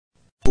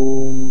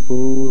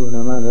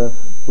पूर्णमदः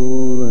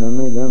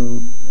पूर्णमिदं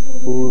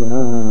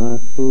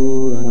पूर्णात्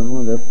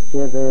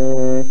पूर्णमुदच्यते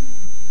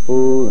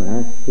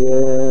पूर्णस्य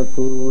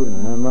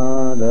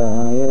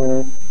पूर्णमादाय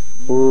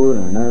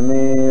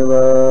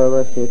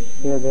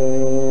पूर्णमेवावशिष्यते।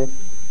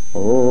 ॐ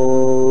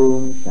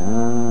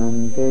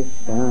शान्ति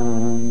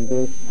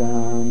शान्ति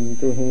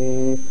शान्तिः।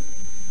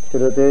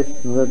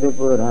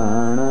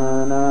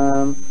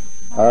 श्रुतिस्मृतिपुराणानाम्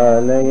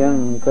आलयं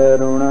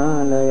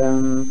करुणालयं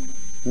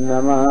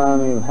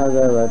नमामि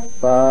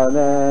भगवत्पाद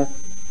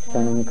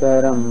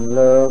शङ्करं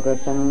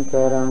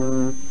लोकशङ्करं।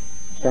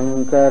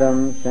 शङ्करं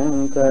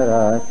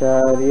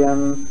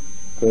शङ्कराचार्यं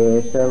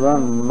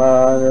केशवं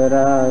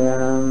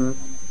बादरायणं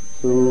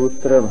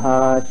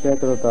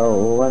सूत्रभाष्यकृतौ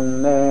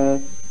वन्दे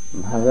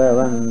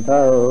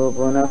भगवन्तौ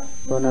पुनः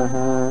पुनः।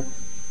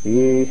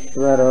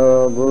 ईश्वरो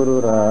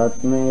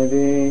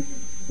गुरुरात्मेति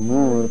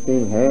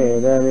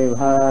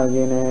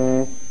मूर्तिभेदविभागिने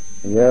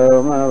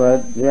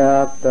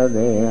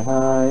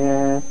व्योमवद्व्याप्तदेहाय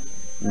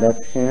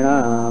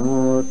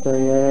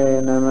दक्षिणामूर्तये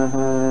नमः।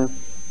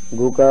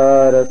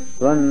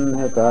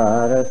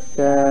 गुकारस्त्वन्धकारश्च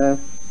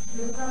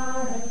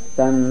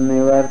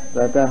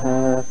सन्निवर्तकः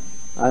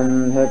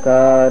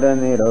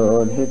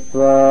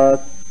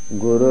अन्धकारनिरोधित्वात्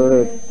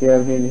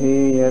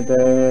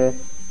गुरुरित्यभिधीयते।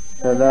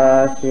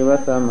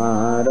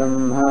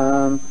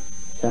 सदाशिवसमारम्भाम्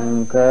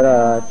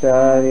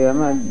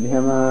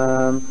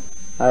शङ्कराचार्यमध्यमाम्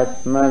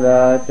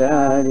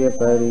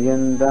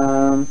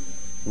अस्मदाचार्यपर्यन्ताम्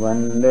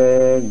वन्दे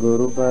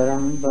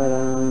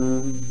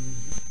गुरुपरम्पराम्।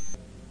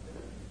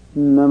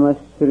 नमः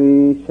श्री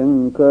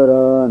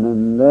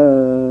शङ्करानन्द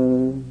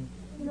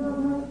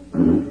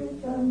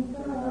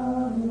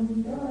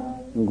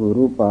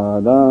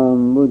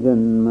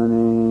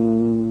गुरुपादाम्बुजन्मने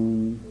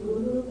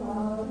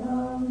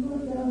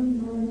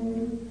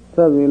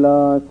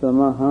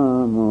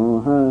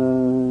सविलासमहामोह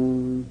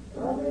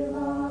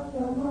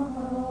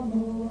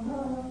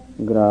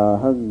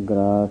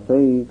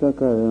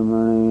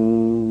ग्राहग्रासैककर्मणे।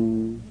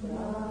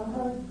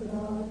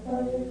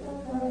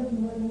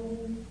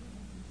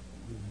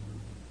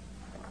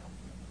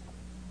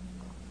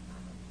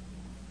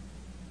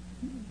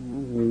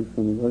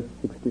 From verse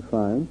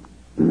 65.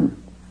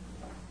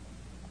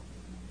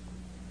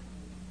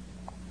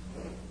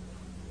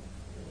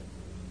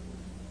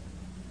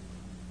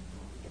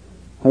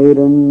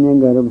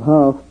 हैरण्यगर्भः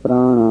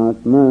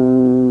प्राणात्मा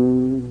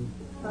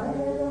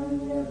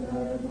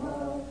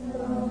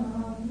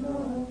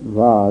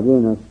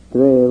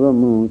वादिनस्त्वेव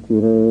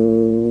मुचिरे।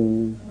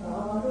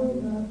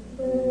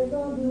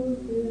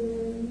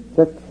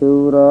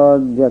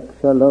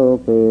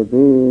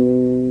 चक्षुराद्यक्षलोकेऽपि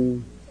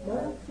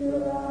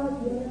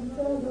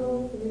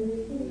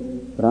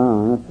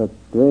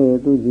प्राणसत्त्वे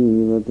तु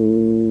जीवति।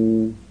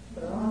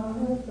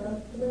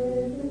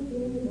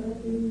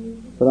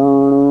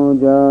 प्राणो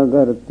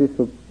जागर्ति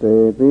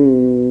सुप्तेऽपि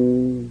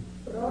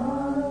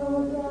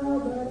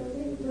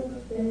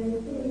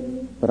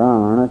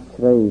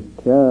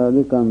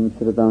प्राणश्रैष्ठ्यादिकं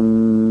श्रुतम्।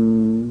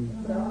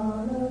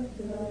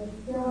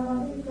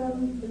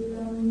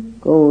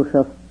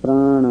 कोशः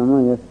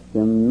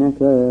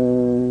प्राणमयस्यम्यक्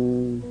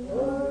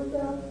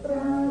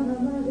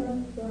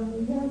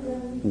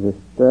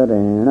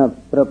विस्तरेण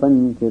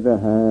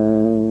प्रपञ्चितः।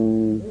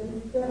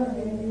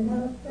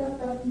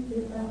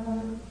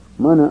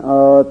 मन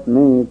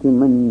आत्मेति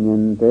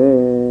मन्यन्ते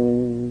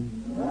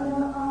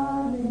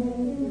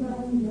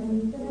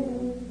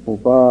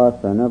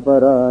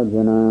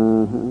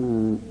उपासनपराजनाः।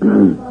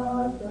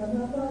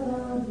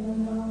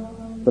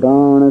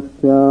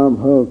 प्राणस्य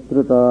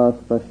भोक्तृता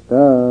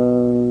स्पष्टा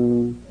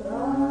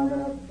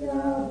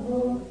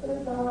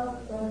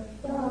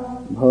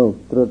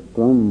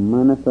भोक्तृत्वं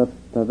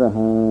मनसस्ततः।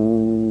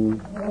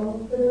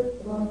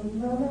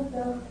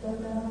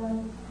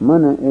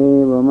 मन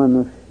एव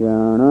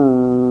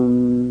मनुष्याणाम्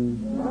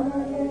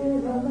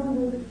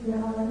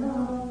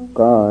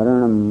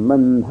कारणं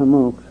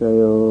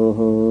बन्धमोक्षयोः।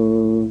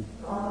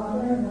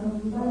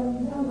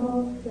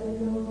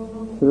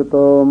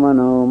 श्रुतो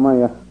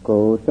मनोमयः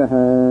कोशः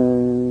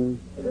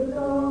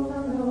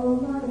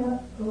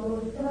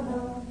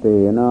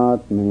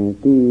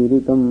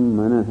तेनात्मेतीरितं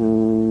मनः।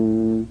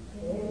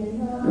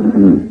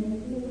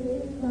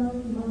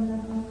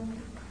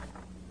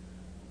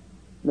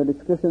 The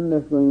discussion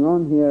that's going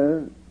on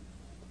here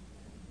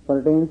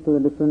pertains to the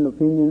different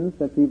opinions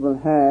that people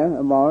have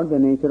about the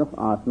nature of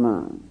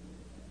Atma.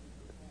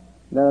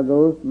 There are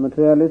those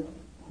materialists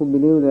who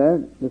believe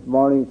that this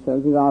body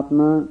itself is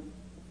Atma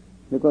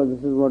because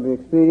this is what we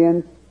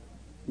experience.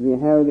 We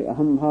have the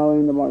aham bhava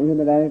in the body, we have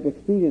the direct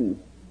experience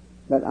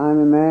that I am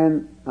a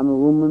man, I am a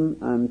woman,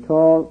 I am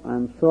tall, I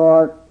am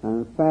short, I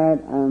am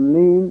fat, I am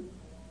lean.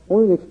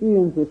 All these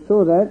experiences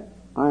show that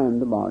I am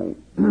the body.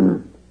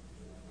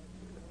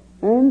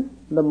 And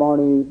the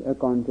body is a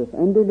conscious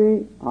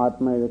entity,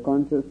 Atma is a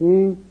conscious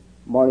being,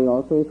 body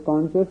also is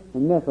conscious,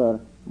 and therefore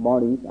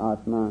body is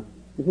Atma.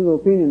 This is the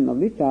opinion of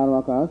the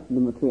Charvakas, the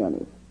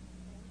materialists.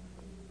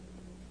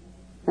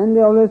 And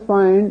they always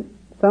find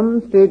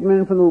some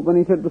statement from the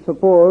Upanishad to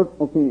support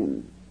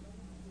opinion.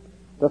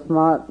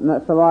 Tasmat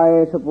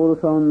savayesha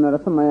purusham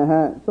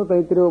narasamaya. So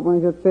Taittiriya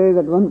Upanishad says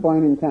at one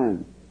point in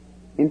time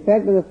In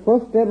fact, the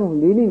first step of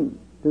leading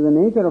to the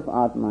nature of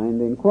Atma in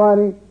the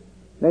inquiry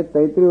that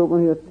Taittiriya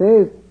Upanishad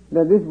says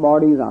that this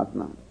body is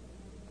Atma.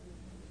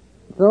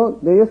 So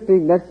they just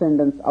take that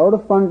sentence out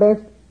of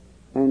context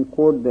and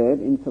quote that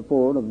in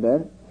support of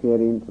their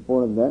theory, in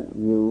support of their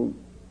view.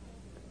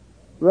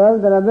 Well,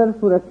 there are others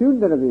who refute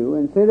their view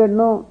and say that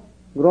no,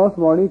 gross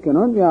body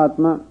cannot be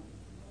Atma,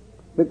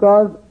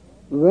 because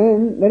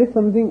when there is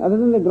something other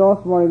than the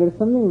gross body, there is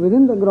something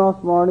within the gross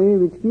body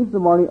which keeps the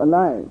body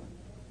alive.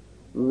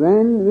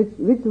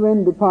 Which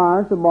when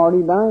departs, the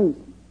body dies.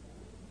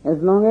 As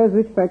long as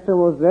which factor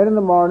was there in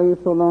the body,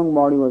 so long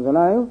body was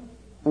alive,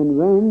 and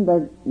when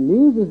that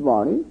leaves this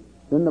body,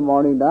 then the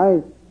body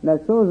dies.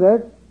 That shows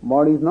that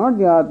body is not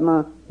the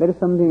Atma, there is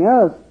something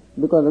else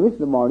because of which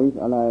the body is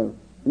alive.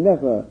 And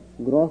therefore,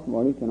 gross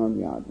body cannot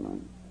be Atma.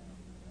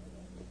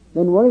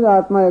 Then what is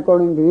Atma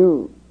according to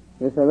you?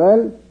 They say,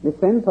 well, the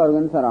sense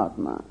organs are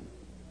Atma.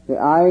 The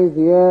eyes,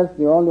 ears,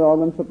 all the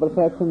organs of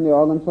perception, the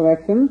organs of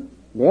action,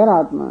 they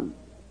are Atma.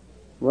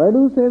 Why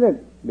do you say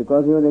that?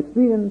 Because you have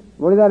experience.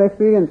 What is our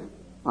experience?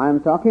 I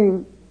am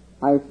talking,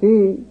 I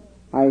see,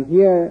 I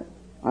hear,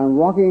 I am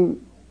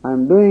walking, I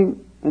am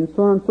doing, and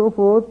so on and so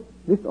forth.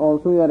 This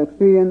also is our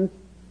experience.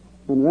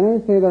 And when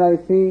I say that I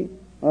see,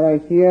 or I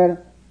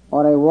hear,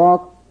 or I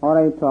walk, or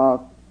I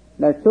talk,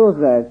 that shows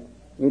that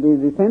it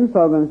is the sense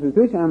organs with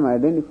which I am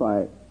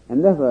identified.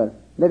 And therefore,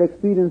 that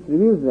experience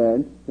reveals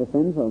that the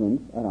sense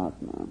organs are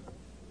Atma.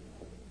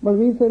 But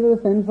we say that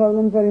the sense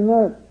organs are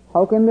inert.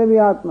 How can they be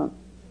Atma?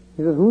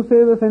 He says, who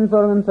says the sense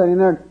organs are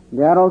inert?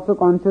 They are also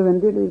conscious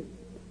entities.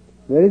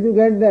 Where did you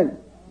get that?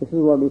 This is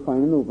what we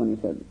find in the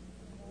Upanishad.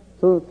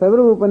 So,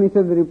 several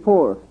Upanishads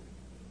report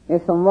a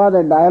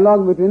samvad, a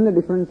dialogue between the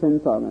different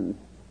sense organs.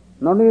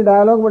 Not only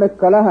dialogue, but a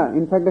kalaha,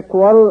 in fact a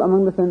quarrel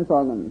among the sense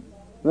organs,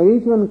 where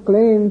each one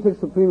claims its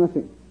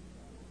supremacy.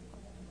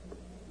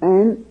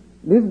 And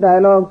these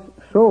dialogues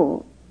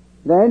show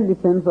that the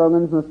sense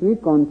organs must be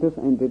conscious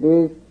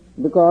entities,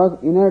 because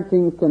inert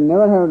things can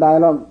never have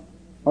dialogue,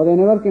 or they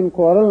never can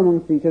quarrel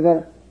amongst each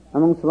other,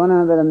 amongst one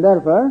another, and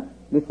therefore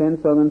the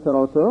sense organs are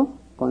also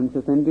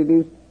conscious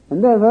entities,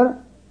 and therefore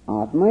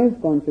Atma is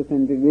conscious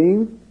entity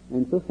being,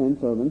 and so sense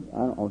organs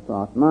are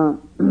also Atma.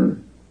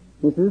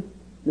 This is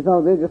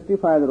how they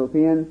justify their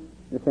opinion,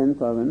 the sense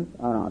organs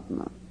are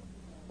Atma.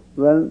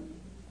 Well,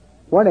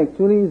 what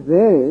actually is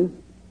there is,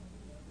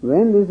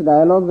 when these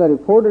dialogues are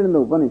reported in the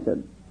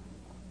Upanishad,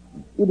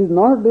 it is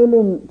not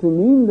really to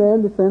mean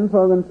that the sense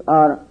organs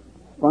are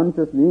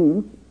conscious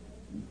beings.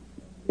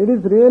 It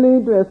is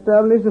really to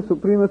establish the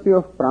supremacy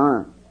of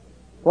prana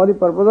for the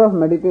purpose of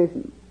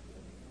meditation.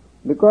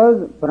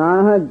 Because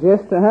prana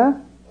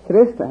jyeshtha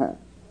shrestha.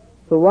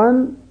 So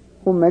one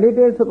who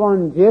meditates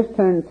upon jyeshtha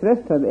and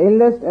shrestha, the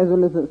eldest as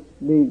well as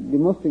the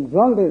most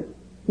exalted,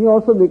 he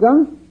also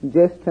becomes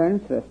jyeshtha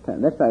and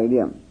shrestha. That's the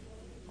idea.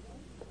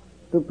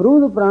 To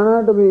prove the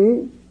prana to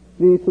be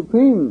the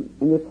supreme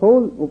in this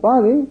whole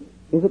upadhi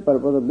is the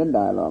purpose of the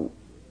dialogue.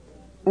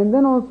 And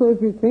then also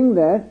if you think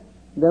that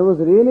there was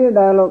really a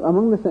dialogue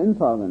among the sense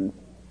organs,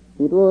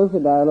 it was a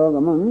dialogue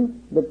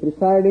among the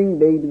presiding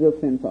deities of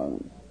sense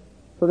organs.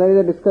 So there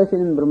is a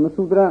discussion in Brahma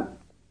Sutra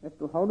as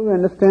to how do we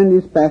understand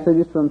these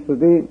passages from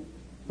Shruti,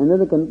 and then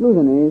the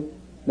conclusion is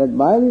that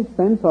by these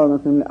sense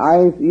organs, namely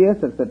eyes,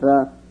 ears,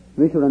 etc.,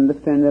 we should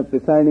understand the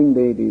presiding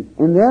deities,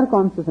 and they are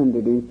conscious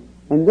entities,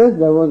 and thus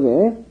there was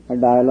a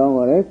dialogue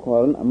or a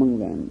quarrel among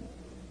them.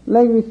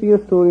 Like we see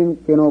a story in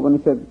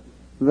Kenopanishad,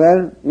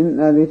 where in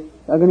this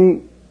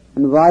Agni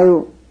and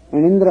Vayu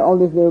and Indra, all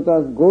these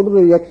devatas go to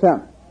the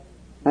Yaksha,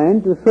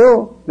 and to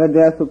show that they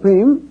are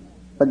supreme,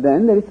 but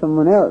then there is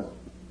someone else.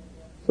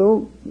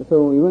 So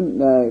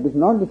even it is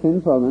not the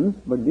sense organs,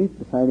 but these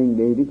presiding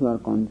deities who are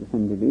conscious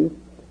entities.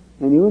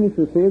 And even if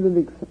you say that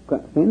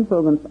the sense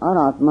organs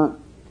are Atma,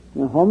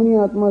 then how many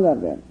Atmas are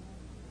there?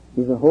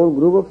 Is a whole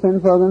group of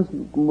sense organs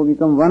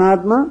become one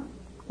Atma,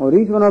 or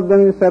each one of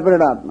them is separate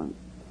Atma?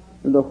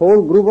 If the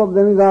whole group of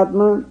them is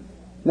Atma,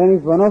 then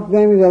if one of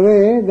them is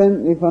away,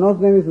 then if one of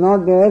them is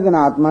not there, then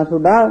Atma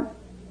should die.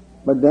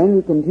 But then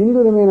we continue to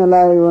remain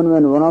alive even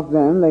when one of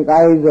them, like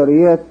eyes or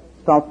ears,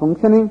 stop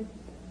functioning.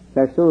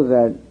 That shows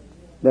that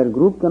their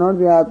group cannot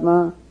be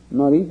Atma,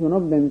 nor each one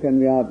of them can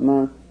be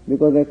Atma,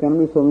 because there cannot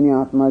be so many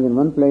Atmas in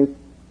one place.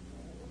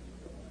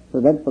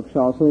 So that paksha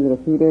also is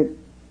refuted.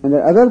 And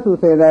there are others who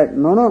say that,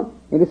 no,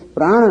 it is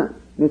prana,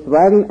 this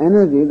vital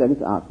energy that is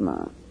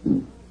Atma.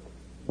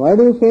 Why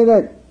do you say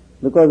that?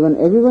 Because when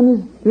everyone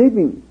is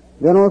sleeping,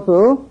 then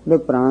also the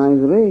prana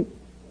is awake.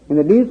 In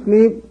the deep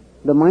sleep,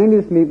 the mind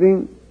is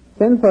sleeping,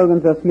 sense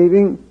organs are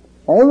sleeping,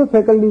 all the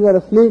faculties are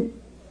asleep.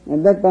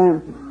 At that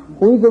time,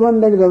 who is the one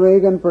that is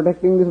awake and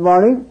protecting this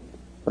body?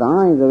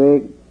 Prana is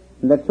awake.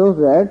 And that shows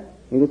that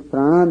it is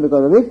prana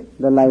because of which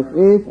the life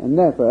is, and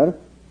therefore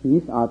he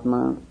is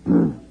Atma.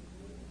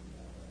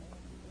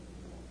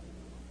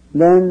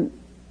 Then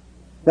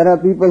there are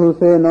people who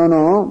say,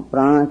 no,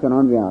 prana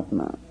cannot be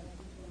Atma.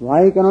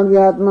 Why cannot be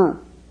Atma?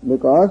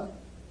 Because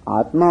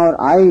Atma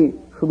or I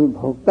should be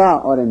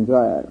bhokta or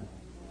enjoyer.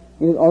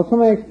 It is also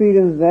my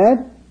experience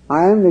that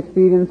I am the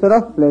experiencer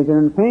of pleasure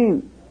and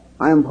pain.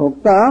 I am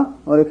bhokta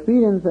or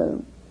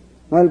experiencer.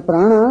 While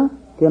prana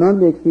cannot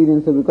be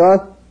experiencer because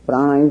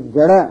prana is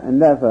jada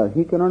and therefore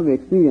he cannot be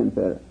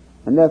experiencer.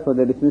 And therefore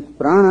they dismiss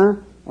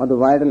prana or the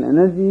vital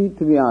energy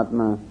to be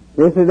Atma.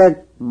 They say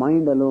that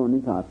mind alone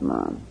is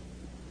Atma.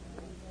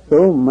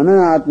 So,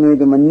 mana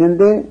atmeti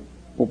manyante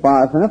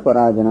upasana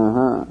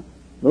parajanaha.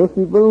 Those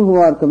people who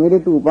are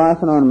committed to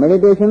upasana or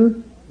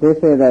meditation, they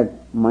say that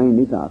mind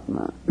is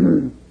Atma.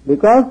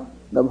 Because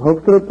the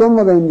bhoktrutvam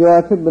or the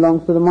enjoyership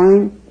belongs to the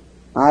mind,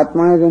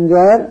 Atma is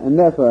enjoyer, and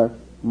therefore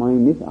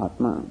mind is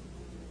Atma.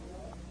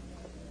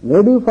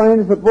 Where do you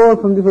find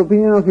support from this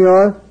opinion of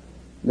yours?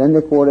 Then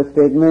they quote a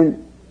statement,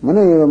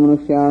 Mana eva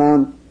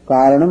manushyanam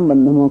karanam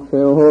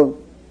bandhamokshayoho.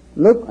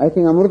 Look, I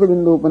think Amrita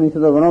Bindu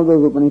Upanishad or one of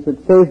those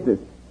Upanishads says this.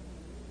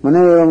 Mana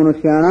eva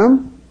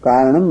manushyanam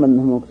karanam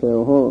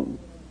bandhamokshayoho.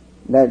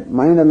 That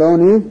mind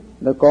alone is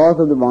the cause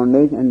of the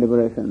bondage and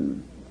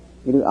liberation.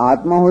 It is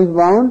Atma who is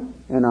bound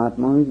and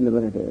Atma who is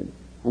liberated.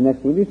 And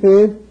that Shruti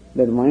says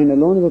that mind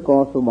alone is the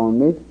cause of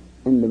bondage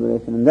and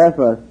liberation. And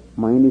therefore,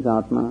 mind is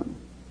Atma.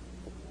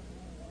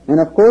 And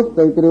of course,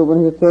 Taittiriya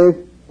Upanishad says,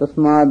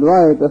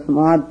 Tasmadvai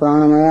tasmad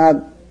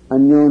pranamayad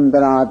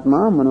anyantara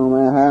atma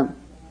manomaya.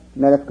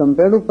 That as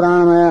compared to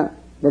pranamaya,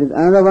 there is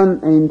another one,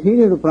 an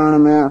interior to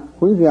pranamaya,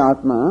 who is the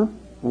Atma,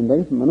 and that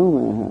is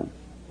manomaya.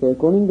 So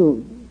according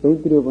to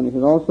Taittiriya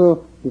Upanishad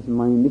also, this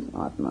mind is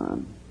Atma.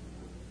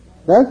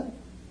 Thus,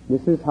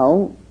 this is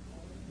how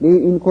the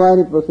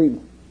inquiry proceeds.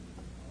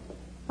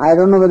 I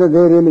don't know whether they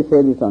really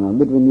say this or not,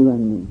 between you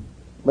and me.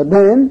 But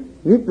then,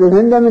 we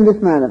present them in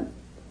this manner.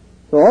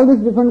 So all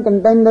these different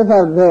contenders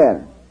are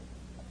there.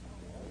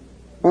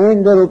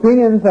 And their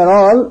opinions are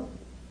all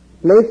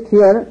placed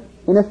here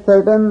in a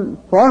certain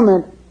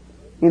format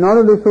in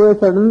order to show a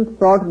certain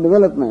thought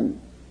development.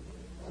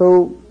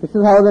 So this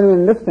is how then we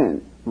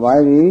understand why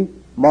the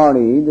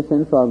body, the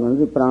sense organs,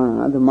 the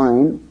prana, the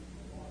mind,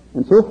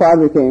 and so far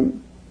we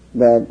came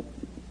that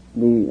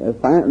the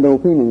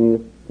opinion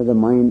is that the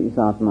mind is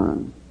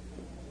Atma.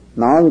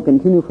 Now we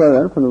continue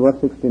further from the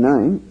verse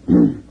 69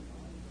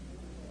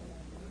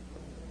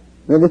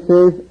 where it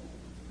says,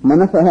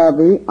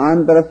 Manasahapi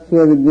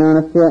antarasya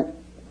vijnanasya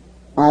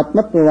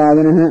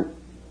atmatvavadinah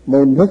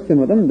bauddhasya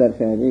matam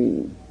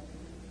darshayati.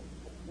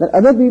 That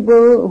other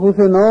people who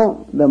say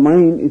no, the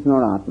mind is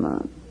not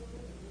Atma.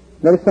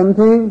 There is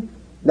something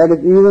that is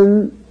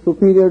even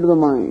superior to the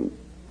mind.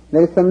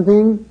 There is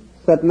something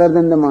subtler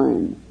than the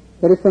mind.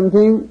 There is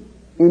something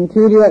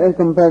interior as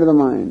compared to the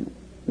mind.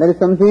 There is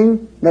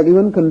something that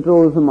even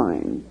controls the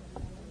mind.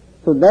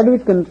 So that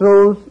which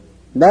controls,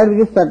 that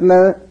which is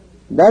subtler,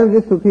 that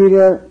which is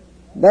superior,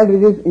 that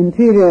which is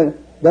interior,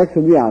 that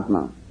should be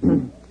Atma.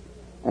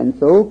 And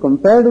so,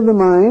 compared to the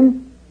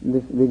mind,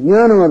 this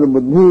Vijnana or the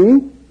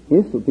Buddhi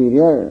is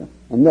superior,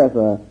 and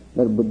therefore,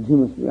 that Buddhi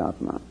must be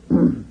Atma.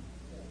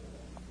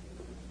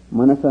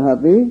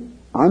 Manasahapi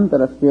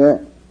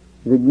antarasya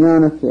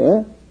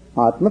Vijnanasya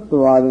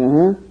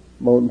atmatvavadinah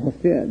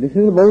bauddhasya. This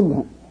is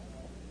Bauddha.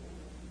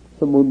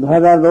 So,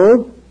 Buddhas are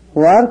those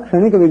who are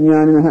kshanika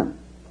vijnanah.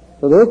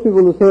 So, those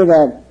people who say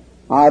that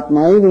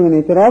Atma is in the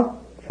nature of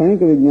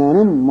kshanika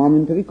vijnanam,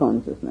 momentary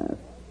consciousness.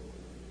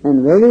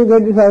 And where do you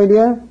get this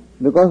idea?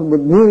 Because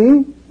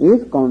Buddhi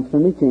is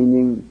constantly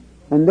changing.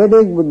 And they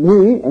take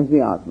Buddhi as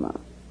the Atma.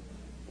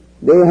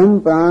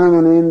 Deham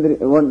pranamanendri,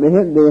 what they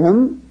have,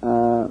 Deham,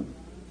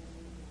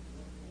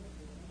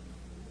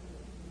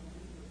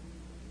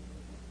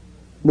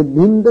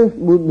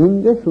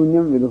 Buddhinja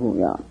shunyam viduhu,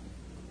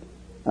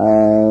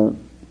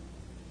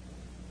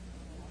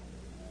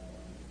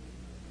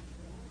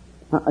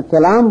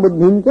 Chalam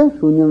buddhincha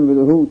shunyam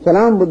viduhu.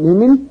 Chalam buddhi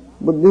means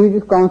Buddhi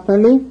is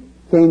constantly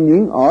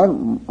changing or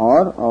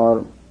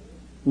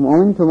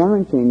moment to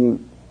moment changing.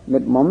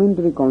 That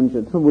momentary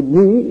conscious. So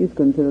Buddhi is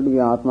considered to be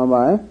Atma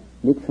by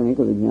the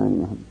Kshanika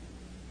Vijnanina.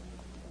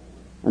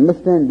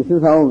 Understand, this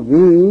is how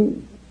we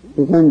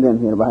present them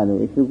here, by the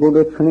way. If you go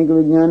to Kshanika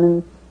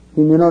Vijnanin,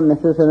 he may not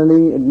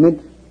necessarily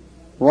admit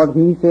what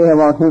we say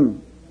about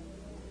him.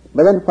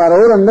 But then for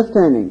our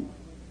understanding,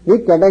 we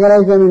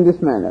categorize them in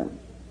this manner.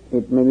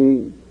 It may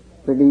be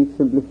pretty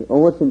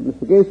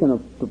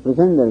oversimplification to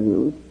present their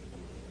views.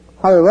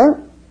 However,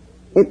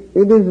 it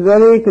is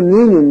very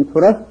convenient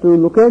for us to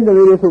look at the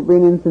various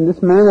opinions in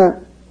this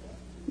manner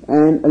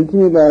and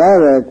ultimately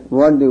arrive at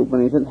what the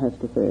Upanishad has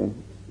to say.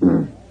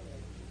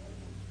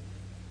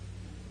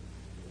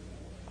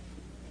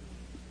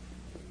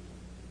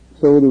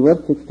 So the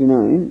verse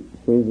 69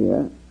 says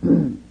here,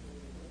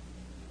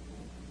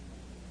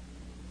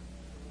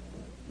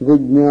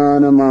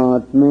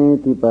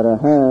 Vijnanamatmeti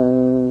paraha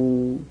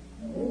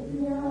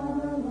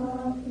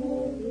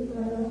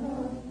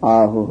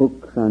ahuhu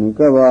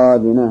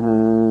kshanikavadinaha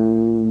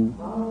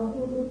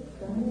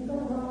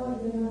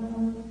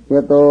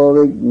yato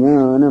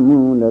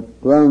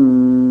vijnanamulatvam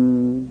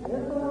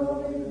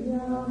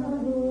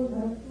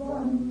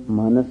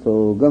manaso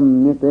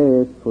gamyate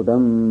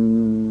sfutam.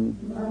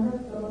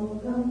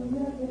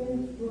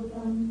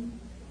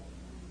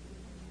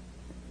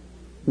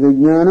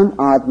 Vijnanam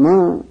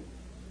atma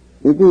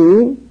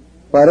iti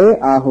pare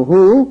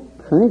ahuhu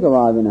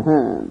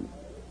Kshanikavadinah.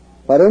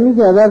 Parami means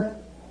others.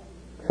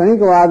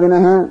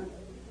 Kshanikavadinah,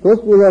 those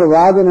people are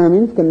vadinah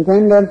means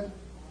contenders,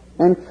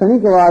 and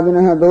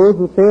Kshanikavadinah, those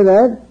who say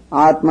that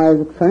Atma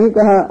is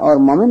Kshanikah or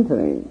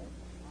momentary.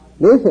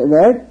 They say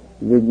that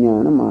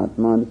Vijnanam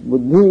Atma, this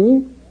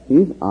Buddhi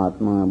is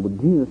Atma,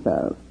 Buddhi is the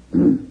self.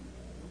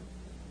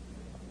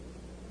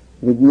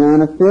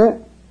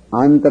 Vijnanasya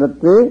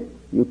antaratve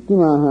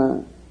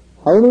yuktimaha.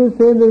 How do you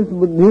say this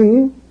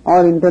Buddhi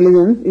or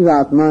intelligence is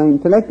Atma,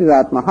 intellect is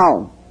Atma?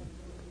 How?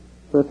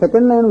 So the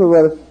second line of the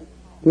verse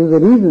gives the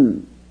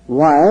reason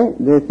why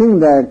they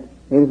think that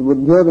it is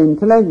Buddhi or the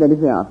intellect that is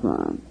the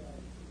Atma.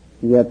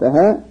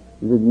 Yataha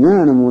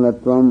vijnana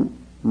mulatvam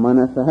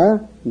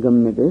manasaha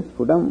gamyate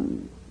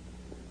sfutam.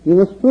 You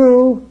must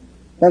prove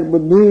that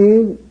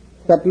Buddhi is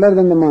subtler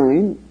than the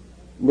mind,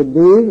 Buddhi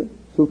is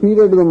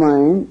superior to the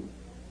mind,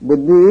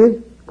 Buddhi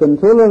is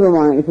controller of the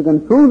mind. If you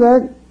can prove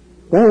that,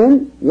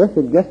 then yes,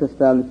 it gets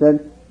established that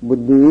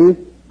Buddhi is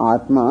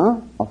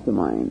Atma of the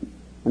mind.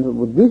 And so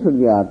Buddhi should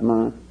be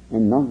Atma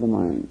and not the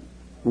mind.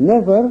 And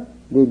therefore,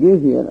 they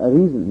give here a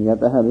reason.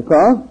 Yataha,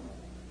 because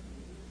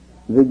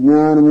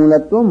Vijnana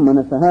Mulatvam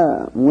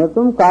Manasaha.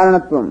 Mulatvam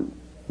Karanatvam.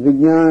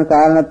 Vijnana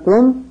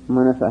Karanatvam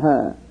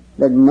Manasaha.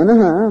 That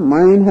Manaha,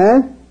 mind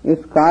has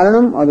its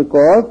Karanam or the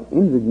cause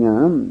in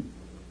Vijnanam.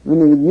 When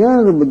the Vijnana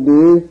of the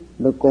Buddhi is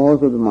the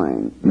cause of the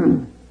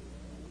mind.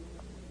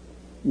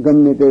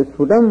 Gamyate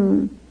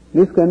Sfutam.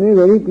 This can be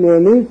very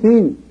clearly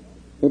seen.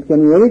 It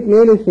can be very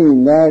clearly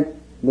seen that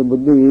the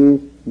Buddhi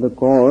is the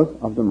cause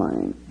of the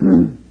mind.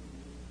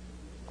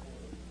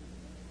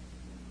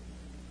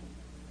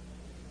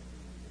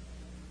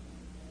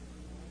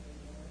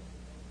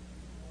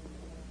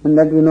 And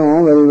that we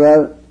know very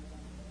well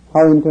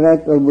how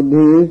intellect or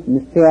Buddhi is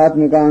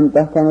Nishchayatmika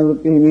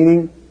Antahkarana,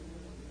 meaning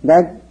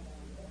that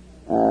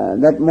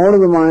that mode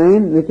of the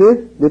mind which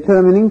is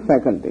determining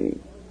faculty.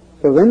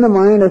 So when the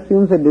mind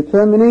assumes a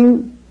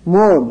determining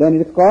mode, then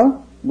it is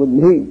called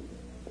Buddhi.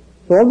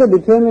 So all the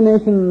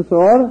determinations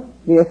or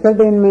the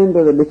ascertainment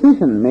or the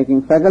decision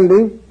making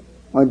faculty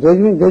or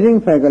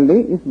judging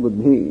faculty is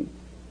Buddhi.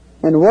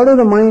 And what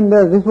the mind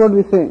does, this is what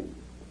we say,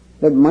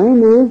 that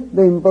mind is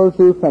the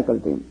impulsive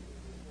faculty.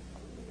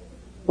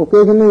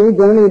 Occasionally,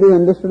 generally it is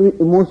understood to be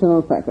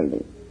emotional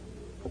faculty.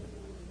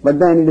 But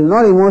then it is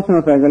not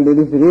emotional faculty,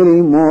 it is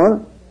really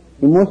more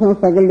emotional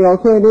faculty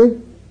also it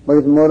is, but it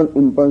is more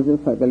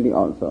impulsive faculty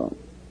also.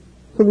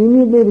 So we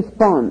immediately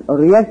respond or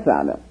react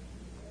rather.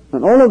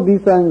 And all of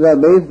these things are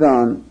based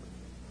on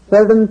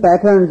certain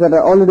patterns that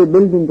are already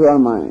built into our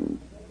mind.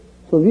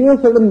 So we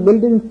have certain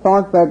built-in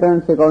thought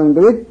patterns according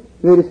to which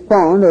we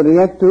respond or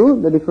react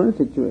to the different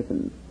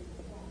situations.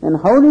 And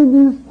how do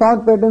these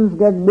thought patterns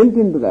get built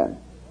into that?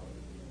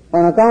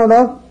 On account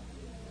of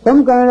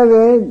some kind of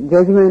a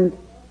judgment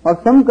or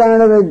some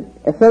kind of a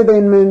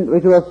ascertainment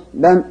which was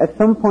done at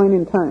some point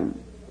in time.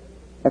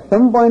 At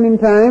some point in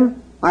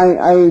time,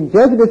 I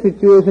judged the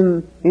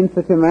situation in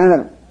such a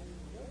manner,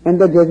 and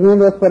the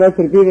judgment was perhaps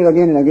repeated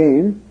again and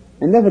again,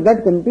 and therefore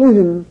that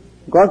conclusion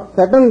got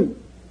settled,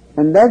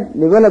 and that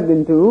developed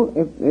into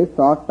a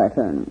thought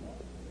pattern.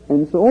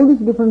 And so all these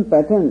different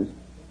patterns,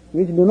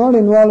 which do not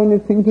involve any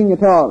thinking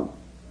at all,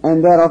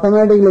 and they are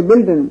automatically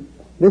built in,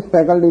 this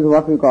faculty is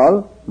what we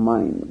call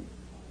mind.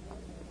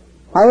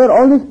 However,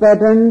 all these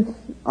patterns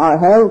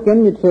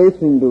can be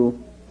traced into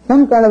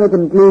some kind of a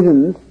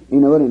conclusions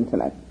in our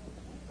intellect.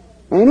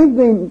 And if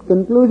the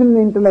conclusion in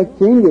the intellect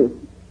changes,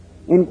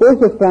 in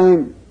course of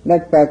time,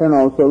 that pattern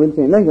also will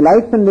change. Like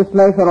likes and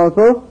dislikes are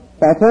also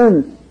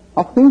patterns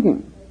of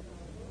thinking.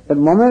 The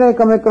moment I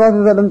come across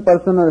a certain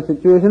person or a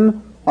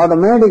situation,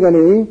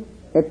 automatically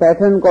a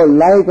pattern called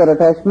like or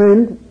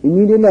attachment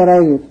immediately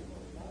arises.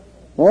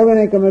 Or when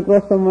I come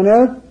across someone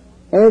else,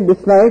 a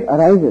dislike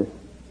arises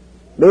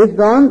based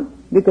on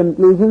the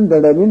conclusions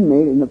that have been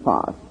made in the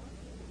past.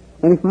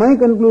 And if my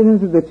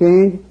conclusions is the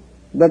change,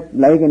 that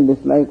like and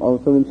dislike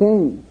also will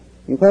change.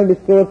 If I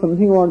discover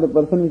something about the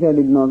person which I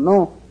did not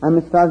know, I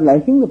may start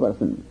liking the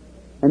person.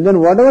 And then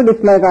whatever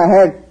dislike I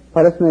had,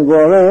 perhaps may go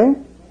away,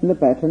 and the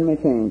pattern may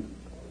change.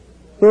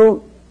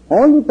 So,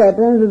 all the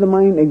patterns that the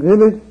mind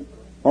exhibits,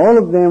 all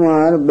of them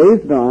are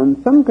based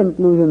on some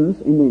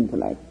conclusions in the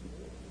intellect,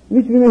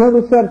 which we may have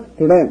to search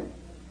today.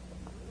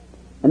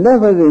 And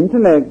therefore the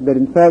intellect that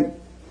in fact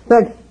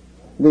sets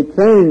the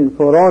trend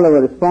for all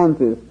our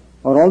responses,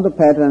 or all the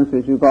patterns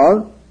which we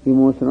call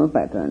emotional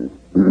patterns.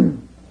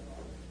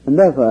 And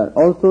therefore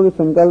also the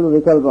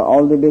sankalpa, vikalpa,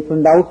 all the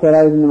different doubts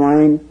arise in the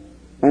mind,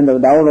 and the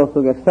doubt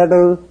also gets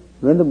settled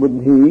when the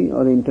buddhi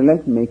or the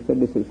intellect makes a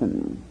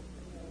decision.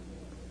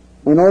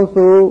 And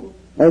also,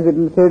 as it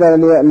was said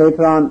earlier,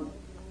 later on,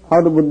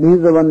 how the buddhi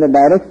is the one that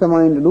directs the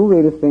mind to do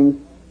various things,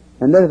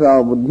 and that is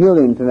how buddhi or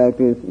the intellect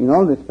is in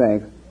all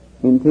respects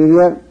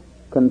interior,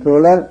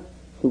 controller,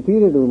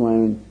 superior to the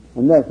mind,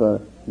 and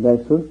therefore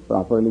that should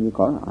properly be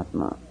called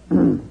Atma.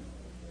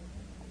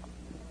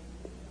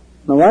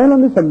 Now while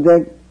on the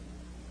subject,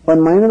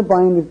 one minor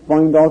point, this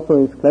point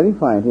also is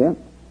clarified here.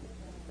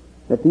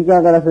 The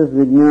Tikakara says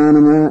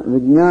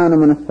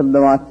Vijnanamana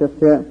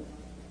Sabdavachasya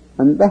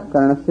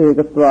antahkaranasya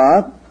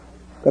ekatvat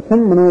katham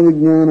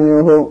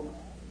manovignanayoho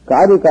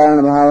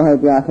karya-karana bhava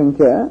iti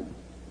asankya.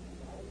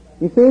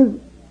 He says,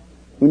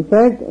 in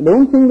fact,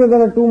 don't think that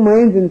there are two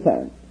minds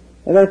inside.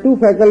 There are two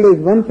faculties.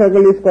 One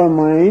faculty is called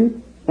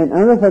mind and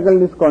another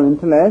faculty is called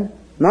intellect.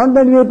 Not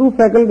that we have two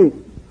faculties.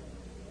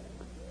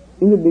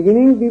 In the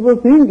beginning, people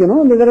think, that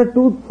there are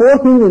four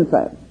things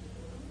inside.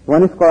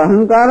 One is called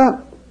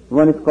ahankara,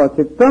 one is called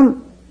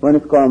chittam, one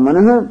is called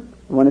manaha,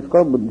 one is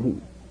called buddhi.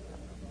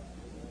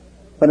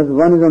 Perhaps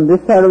one is on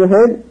this side of the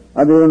head,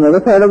 other is on the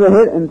other side of the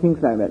head, and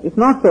things like that. It's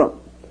not so.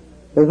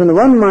 There is only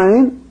one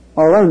mind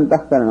or one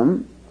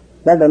antahkaranam.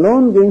 That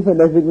alone gives a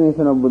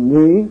designation of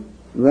buddhi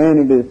when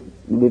it is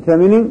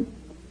determining.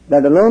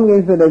 That alone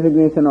gives a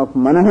designation of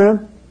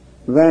manaha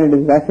when it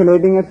is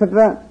vacillating,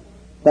 etc.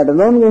 That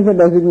alone gives a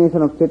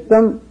designation of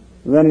chittam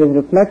when it is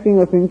reflecting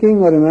or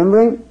thinking or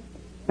remembering.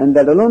 And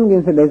that alone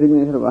gives a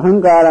designation of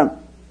ahankara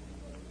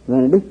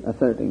when it is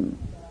asserting.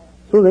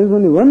 So there is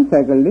only one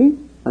faculty,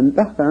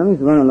 antahkaranam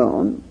is one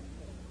alone.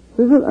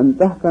 So this is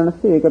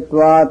antahkaranasya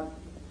ekatvat.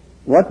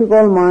 What we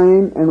call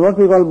mind and what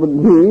we call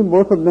buddhi,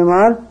 both of them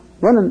are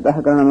one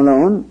antahkaranam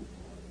alone.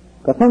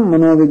 Katham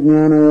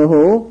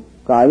manovijnanayoho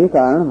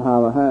karya-karana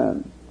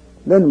bhavaha.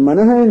 Then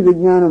manaha and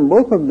vijnanam,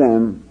 both of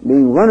them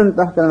being one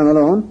antahkaranam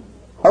alone,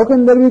 how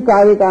can there be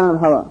karya-karana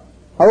bhava?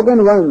 How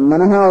can one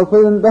manaha also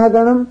is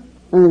antahkaranam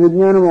and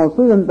vijnanam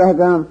also is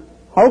antahkaranam?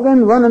 How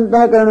can one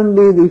antahkaranam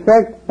be the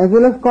effect as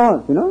well as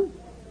cause,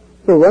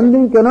 So one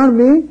thing cannot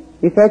be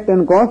effect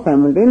and cause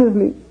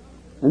simultaneously.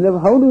 And therefore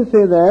how do you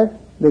say that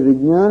the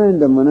vijnana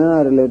and the mana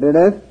are related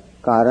as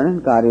karana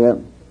and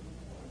karya?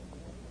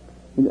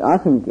 In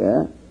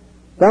asankya,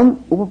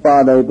 tam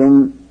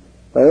upapadaitum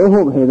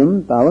tayoho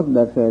bhedam tavat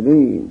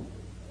darshayati.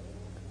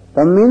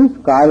 Tam means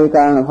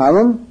karya-karana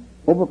bhavam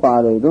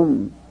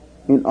upapadaitum.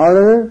 In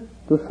order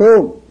to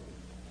show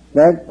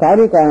that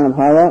karya-karana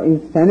bhava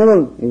is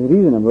tenable, is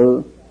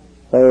reasonable,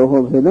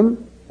 tayoho bhedam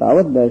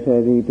tavat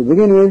darshayati. To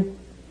begin with,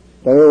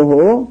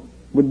 tayoho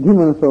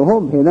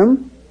buddhi-manasoho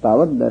bhedam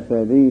tavat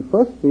darshayati.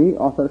 First the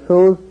author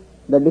shows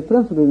the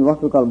difference between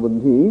what we call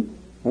buddhi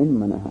and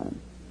manaha.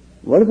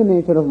 What is the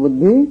nature of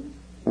buddhi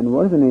and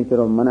what is the nature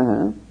of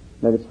manaha?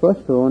 That is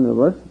first shown in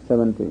verse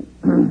 70.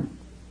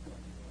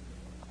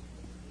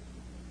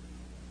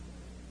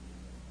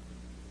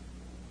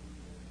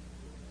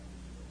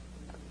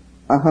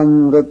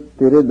 Aham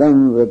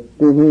vrittiridam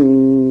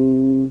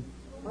vrittihi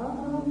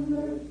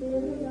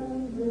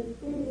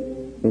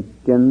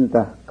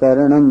ityantah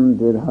karanam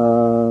dvidha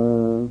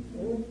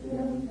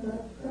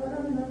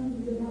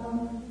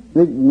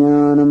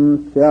vijnanam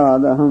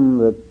syadaham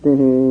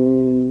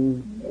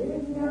vrittihi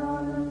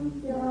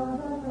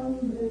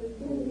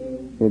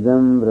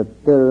idam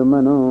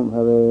vrittirmano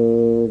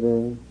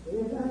bhaved.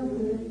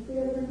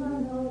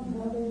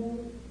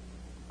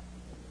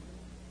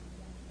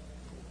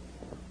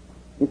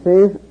 He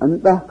says,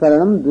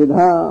 antahkaranam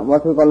dvidha,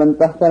 what we call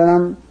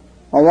antahkaranam,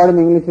 or what in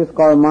English is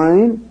called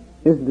mind,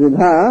 is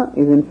dvidha,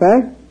 is in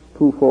fact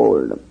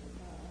twofold.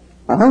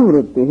 Aham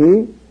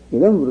vrittihi,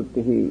 idam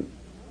vrittihi.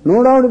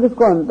 No doubt it is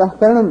called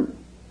antahkaranam.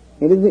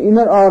 It is the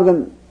inner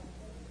organ.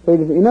 So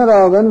it is inner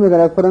organ with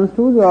reference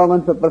to the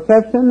organs of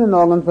perception and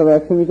organs of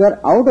action which are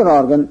outer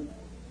organ.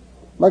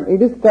 But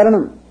it is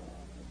karanam.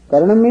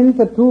 Karanam means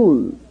a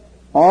tool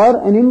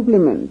or an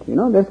implement.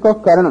 That's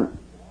called karanam.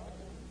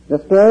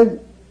 Just as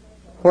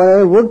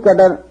for a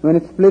woodcutter, when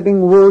he's splitting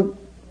wood,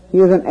 he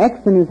has an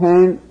axe in his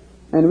hand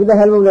and with the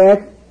help of the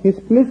axe he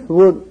splits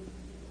wood.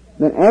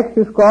 Then axe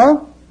is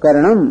called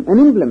karanam, an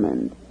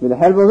implement, with the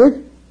help of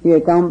which he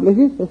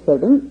accomplishes a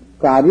certain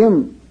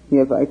karyam, he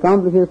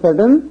accomplishes a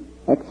certain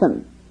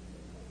action.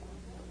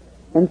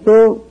 And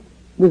so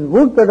this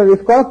woodcutter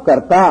is called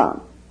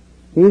karta.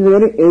 He is the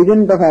very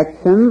agent of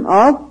action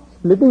of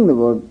splitting the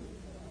wood.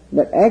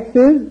 That axe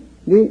is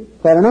the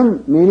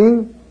karanam,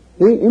 meaning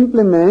the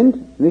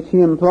implement which he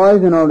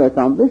employs in order to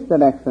accomplish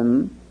that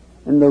action,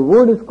 and the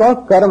wood is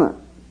called karma,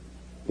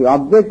 the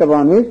object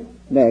upon which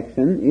the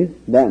action is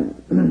done.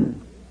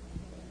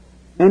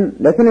 And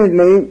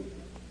definitely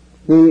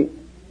the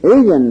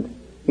agent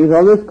is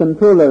always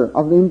controller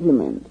of the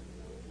implement,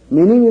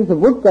 meaning it is the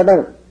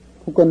woodcutter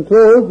who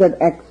controls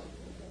that axe.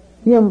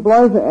 He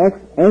employs the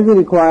axe as he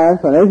requires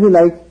or as he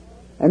likes,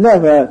 and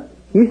therefore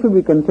he should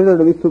be considered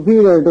to be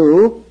superior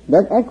to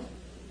that axe.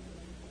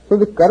 So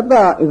the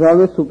karta is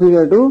always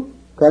superior to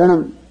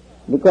karanam,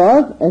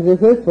 because as they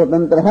say,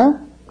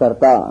 swatantraha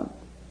karta.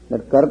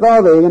 That karta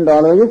of the agent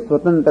always is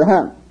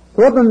swatantraha,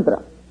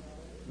 swatantra.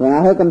 When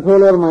I have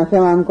control over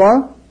myself, I am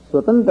called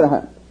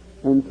swatantraha.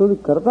 And so the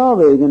karta of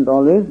the agent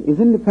always is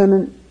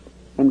independent,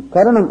 and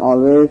karanam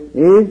always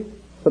is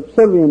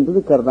subservient to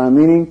the karta,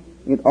 meaning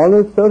it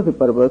always serves the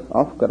purpose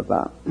of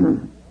karta.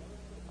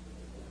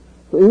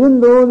 So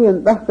even though the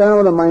antahkarana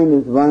of the mind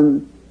is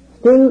one,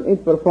 still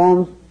it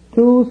performs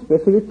two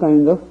specific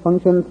kinds of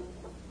functions.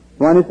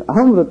 One is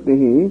aham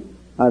vrittihi,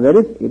 other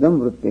is idam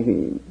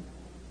vrittihi.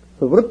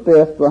 So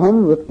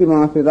vrittayastvaham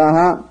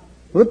vrittimasridaha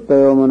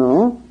vrittayo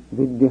mano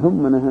vidyaham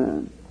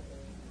manaha.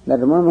 That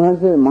Ramana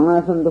Maharshi says,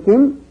 Manasam to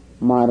him,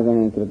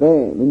 margane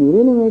krite. When you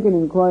really make an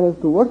inquiry as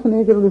to what's the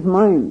nature of this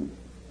mind,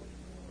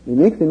 he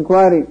makes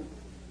inquiry.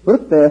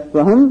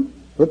 Vrittayastvaham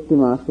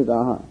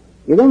vrittimasthitaha.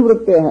 Idam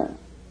vritteha.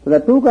 So there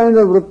are two kinds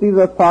of vrittis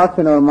or thoughts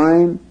in our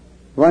mind.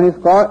 One is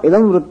called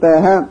idam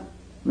vrittayaha,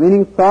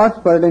 meaning thoughts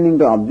pertaining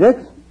to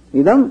objects,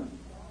 idam.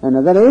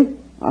 Another is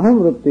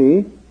aham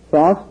vritti,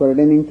 thoughts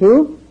pertaining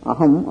to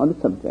aham or the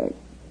subject.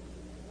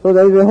 So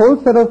there is a whole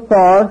set of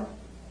thoughts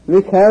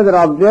which has their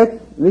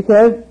objects, which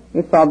has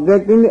its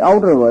object in the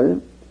outer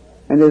world,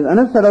 and there is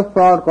another set of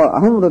thought called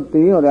aham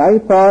vritti or the I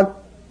thought,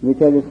 which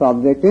has its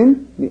object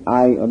in the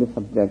I or the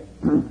subject.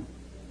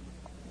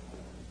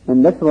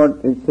 And that's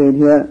what is said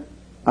here.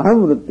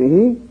 Aham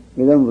vrittihi,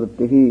 idam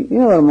vrittihi.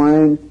 In our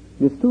mind,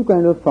 these two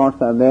kinds of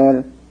thoughts are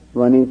there.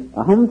 One is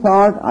aham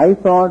thought, I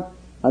thought,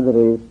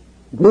 other is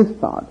this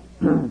thought.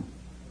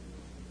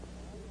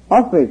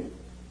 Of which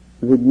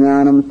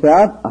vijnanam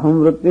syat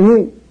aham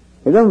vrittihi,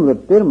 idam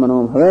vrittir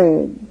mano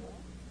bhavet.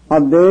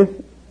 Of this,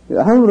 the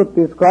aham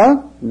vritti is called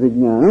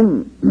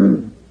vijnanam.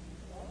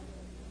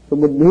 So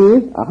buddhi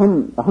is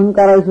aham,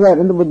 ahankara is there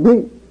in the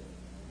buddhi.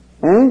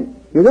 And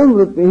idam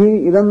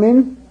vrittihi, idam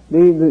means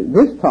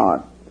this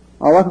thought,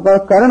 or what is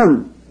called karanam,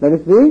 that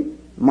is the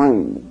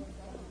mind.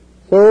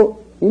 So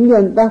in the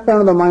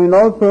antahkarana of the mind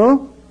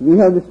also, we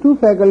have these two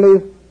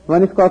faculties.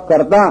 One is called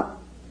karta,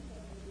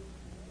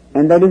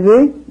 and that is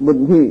the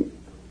buddhi.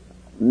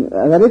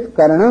 That is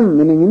karanam,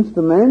 meaning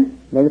instrument,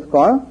 that is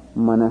called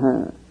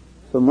manaha.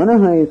 So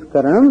manaha is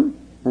karanam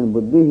and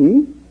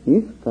buddhi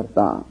is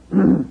karta.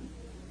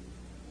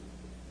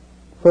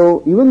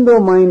 So even though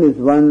mind is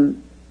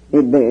one,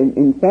 it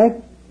in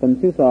fact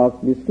consists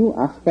of these two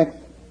aspects.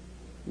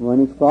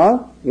 One is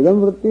called idam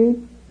vritti,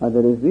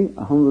 other is the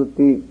aham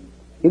vritti.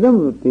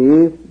 Idam vritti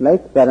is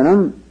like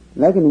karanam,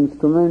 like an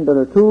instrument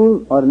or a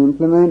tool or an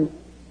implement,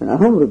 and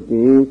aham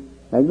vritti is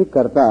like the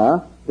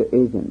karta, the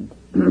agent.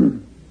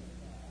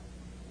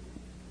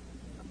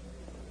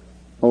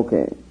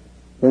 Okay.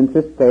 Then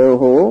says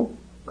tayoho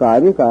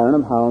karya karana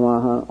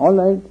bhavamaha.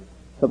 Alright,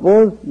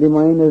 suppose the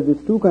mind has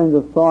these two kinds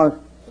of thoughts,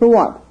 so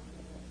what?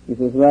 He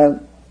says, well,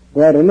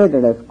 they are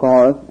related as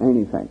cause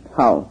and effect.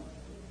 How?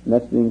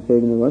 That's being said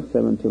in verse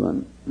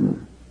 71.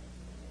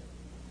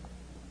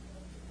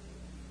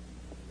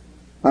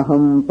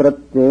 Aham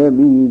pratyaya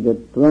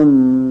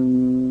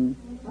bijatvam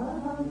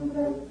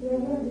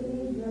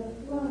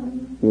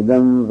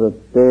idam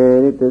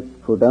vritteriti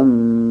sphutam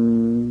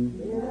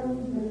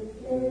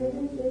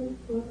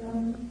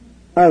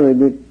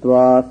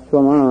aviditva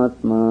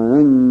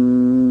swamatmanam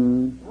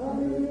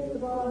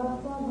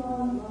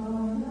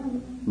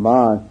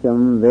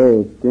bhāsyam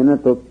vettina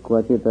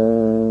tukvachita.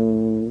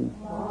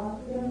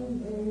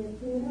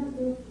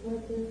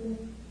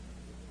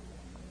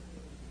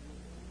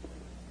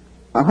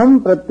 Aham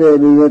pratyaya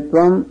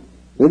bijatvam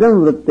idam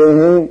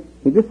vrittehe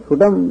iti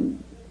sphutam.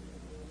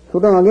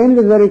 Sphutam again it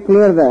is very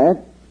clear that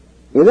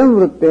idam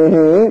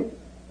vrittehe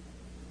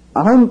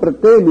aham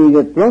pratyaya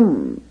bijatvam.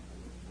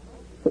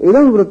 So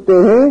idam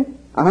vrittehe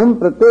aham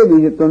pratyaya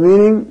bijatvam,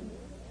 meaning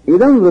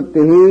idam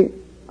vrittehi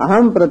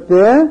aham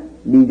pratyaya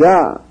bija.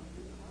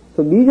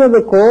 So bija,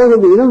 the cause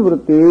of the idam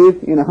vritti is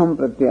in aham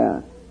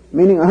pratyaya,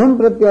 meaning aham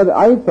pratyaya, the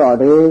I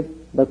thought, is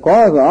the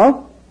cause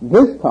of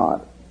this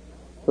thought.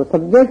 So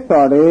subject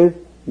thought is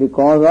the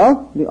cause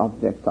of the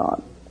object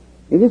thought.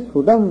 It is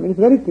sphutam, it is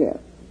very clear.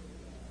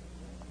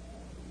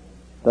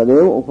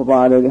 Tadeva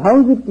upapadati. How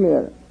is it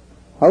clear?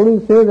 How do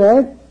you say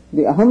that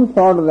the aham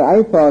thought or the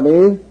I thought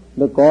is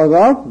the cause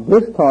of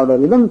this thought or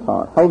idam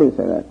thought? How do you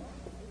say that?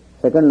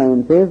 Second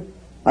line says,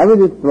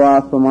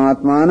 aviditva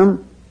swamatmanam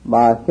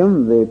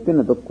bhāsyam vetti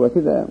natu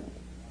kvachita.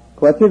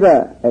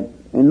 Kvachita,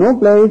 in no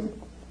place,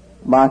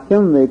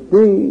 bhāsyam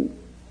vetti,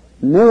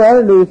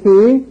 never do you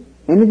see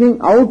anything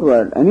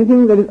outward,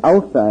 anything that is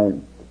outside.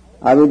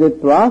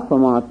 Aviditva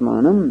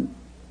swamatmanam.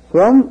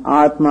 Swam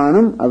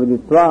atmanam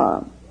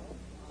aviditva.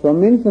 Swam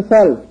means the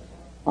self.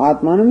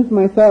 Atmanam is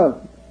myself.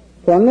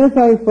 So unless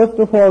I first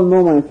of all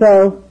know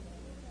myself,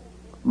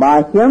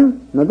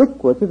 bhāsyam natu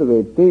kvachita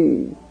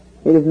vetti.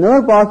 It is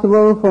never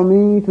possible for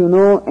me to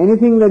know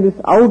anything that is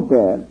out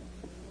there.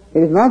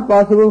 It is not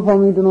possible for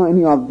me to know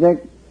any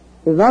object.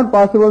 It is not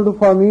possible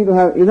for me to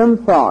have idam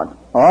thought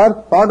or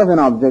thought of an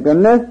object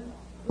unless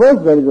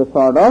first there is a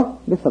thought of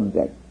the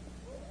subject.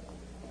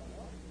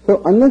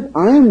 So unless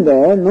I am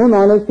there, no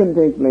knowledge can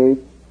take place,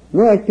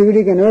 no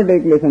activity can ever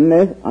take place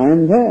unless I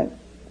am there.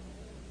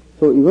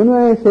 So even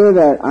when I say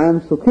that I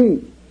am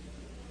sukhi,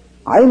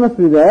 I must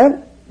be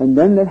there, and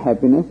then that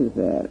happiness is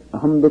there.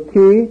 Aham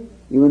dukhi,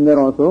 even there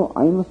also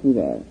I must be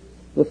there.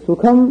 The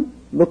sukham,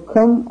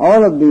 dukkham,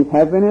 all of these,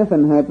 happiness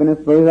and happiness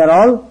praise are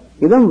all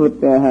idam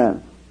vrittyaha.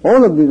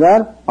 All of these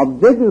are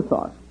objective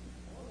thoughts.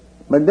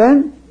 But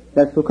then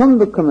that sukham,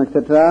 dukkham,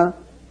 etc.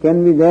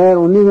 can be there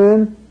only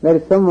when there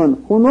is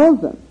someone who knows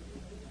them.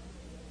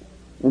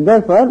 And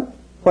therefore,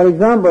 for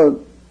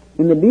example,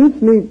 in the deep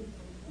sleep,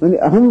 when the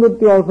aham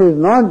vritti also is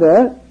not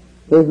there,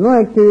 there is no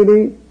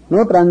activity,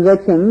 no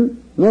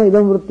transaction, no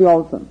idam vritti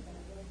also.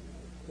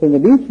 So in the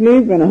deep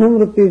sleep, when aham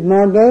vritti is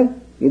not there,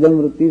 idam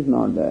vritti is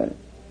not there.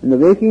 In the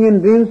waking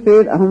and dream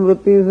state, aham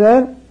vritti is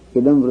there,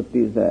 idam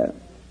vritti is there.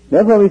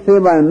 Therefore we say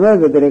by Anvaya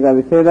Vyatireka,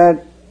 we say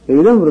that the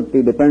idam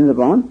vritti depends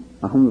upon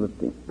aham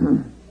vritti.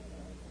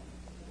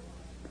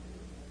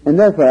 And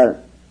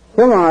therefore,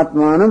 swam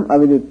atmanam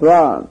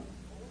aviditva.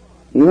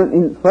 Even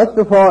in, first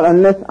of all,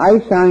 unless I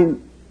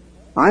shine,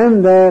 I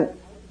am there,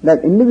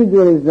 that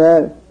individual is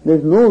there, there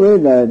is no way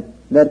that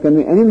there can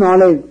be any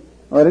knowledge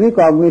or any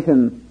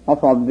cognition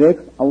of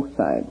objects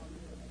outside.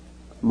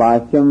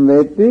 Bhashyam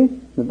veti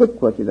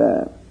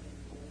natukvachida.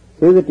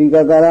 Says the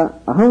Tikakara,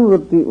 aham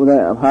vritti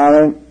udaya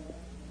abhava,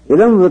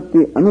 idam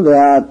vritti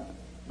anudayat,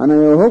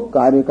 anayoho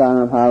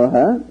karyakarana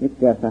bhavaha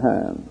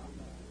ityarthaha.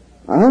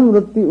 Aham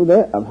vritti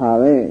udaya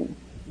abhave.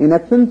 In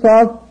absence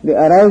of the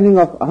arising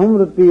of aham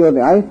vritti or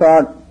the I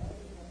thought,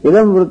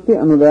 idam vritti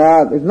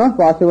anudayat, it's not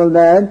possible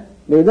that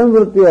the idam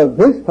vritti of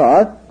this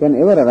thought can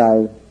ever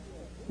arise.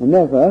 And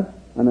therefore,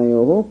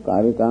 anayoho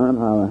karyakarana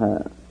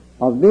bhavaha.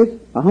 Of this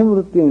aham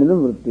vritti and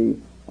idam vritti,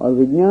 or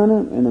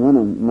vijnana and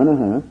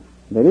manaha,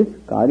 there is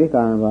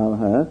karyakarana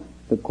bhavaha,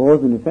 the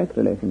cause and effect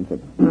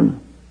relationship.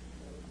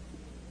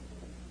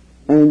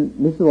 And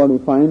this is what we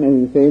find, as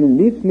we said, in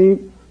deep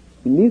sleep,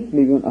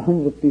 even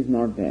aham vritti is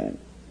not there.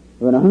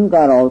 When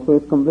ahankara also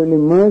is completely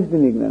merged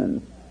in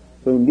ignorance.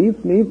 So in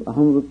deep sleep,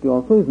 aham vritti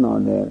also is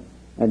not there.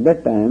 At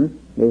that time,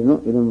 there is no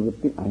idam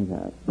vritti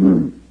either.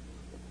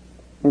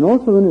 And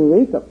also when we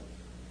wake up,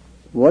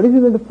 what is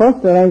it that the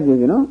first arises,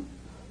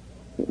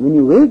 When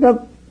you wake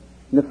up,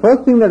 the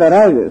first thing that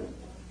arises,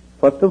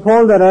 first of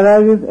all, there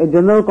arises a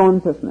general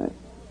consciousness.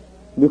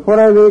 Before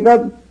I wake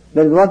up,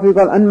 there is what we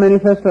call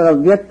unmanifest or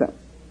avyakta.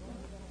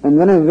 And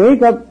when I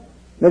wake up,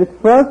 there is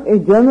first a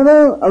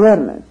general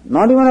awareness,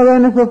 not even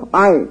awareness of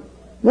I,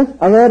 just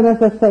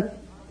awareness as such,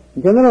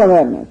 general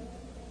awareness.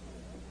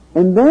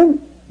 And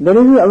then there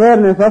is the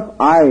awareness of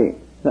I,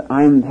 that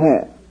I am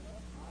there.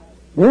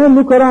 Then I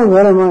look around,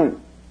 where am I?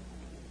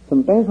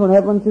 Sometimes what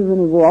happens is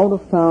when you go out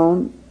of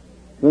town,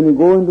 when you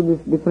go into these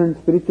different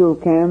spiritual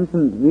camps,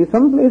 and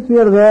some place we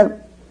are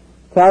there,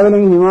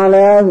 traveling in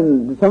Himalayas,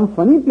 and some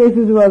funny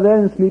places you are there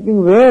and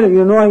sleeping where, you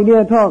have no idea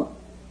at all.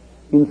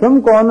 In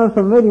some corner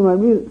somewhere you might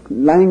be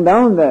lying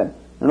down there,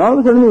 and all of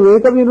a sudden you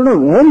wake up, you don't know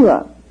where you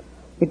are.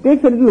 It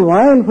takes a little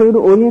while for you to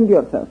orient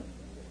yourself.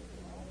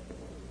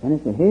 And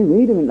I say, hey,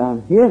 wait a minute,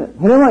 I'm here.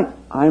 Where am I?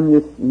 I'm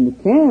just in the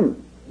camp.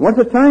 What's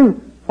the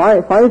time?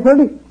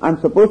 5:30. I'm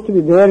supposed to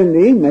be there in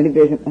the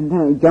meditation. And then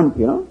I jump,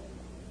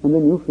 And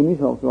then you finish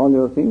off all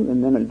your things,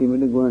 and then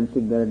ultimately go and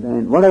sit there at the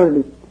end, whatever it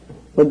is.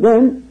 But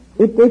then,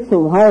 it takes a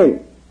while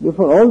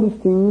before all these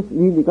things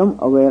we become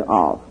aware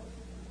of.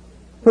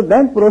 So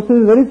that process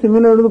is very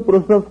similar to the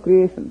process of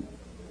creation.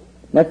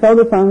 That's how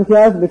the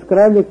Sankhyas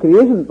describe the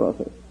creation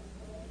process.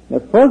 The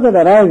first that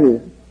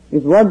arises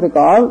is what they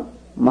call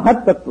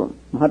Mahattattvam.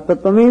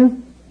 Mahattattva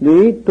means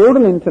the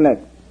total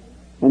intellect.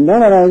 And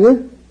then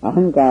arises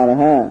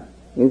Ahankaraha,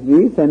 is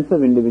the sense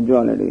of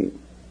individuality.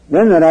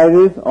 Then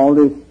arises all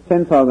these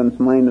sense organs,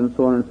 mind and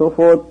so on and so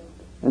forth.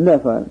 And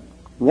therefore,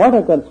 what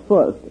occurs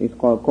first is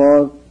called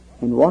cause,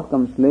 and what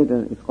comes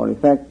later is called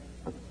effect.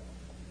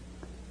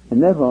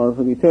 And therefore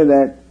also we say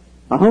that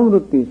aham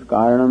vritti is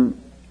karanam,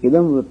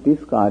 idam vritti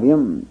is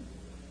karyam.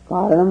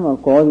 Karanam or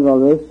cause is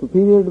always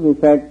superior to the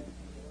effect,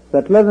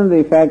 subtler than the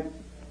effect,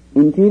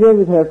 interior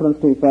with reference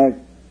to effect,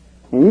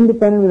 and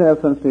independent with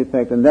reference to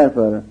effect, and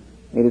therefore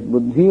it is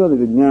buddhi or the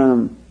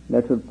vijnanam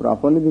that should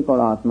properly be called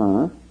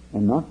atma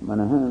and not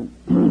manaha.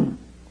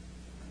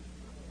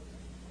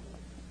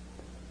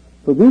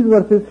 So these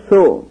verses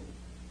show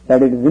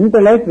that it is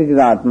intellect which is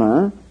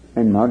atma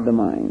and not the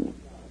mind.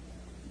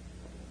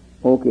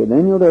 Okay,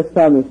 then you have to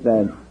establish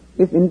that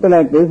this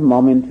intellect is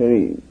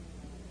momentary.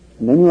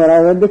 And then you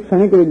arrive at the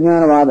kshanika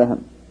vijnanavadaha.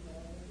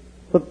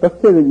 So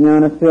tasya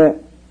vijnanasya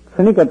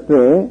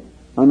kshanikatve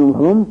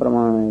anubhavam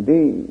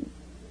pramanayati.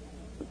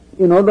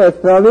 In order to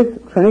establish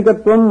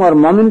kshanikatvam or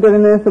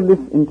momentariness of this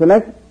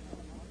intellect,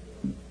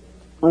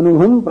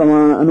 anubhavam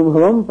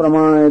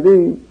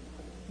pramanayati.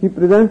 He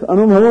presents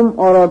anubhavam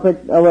or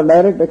our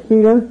direct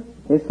experience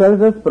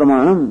itself as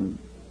pramanam.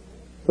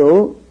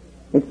 So,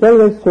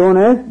 itself is shown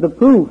as the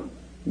proof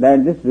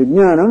that this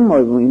vijnanam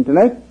or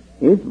intellect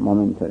is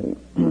momentary.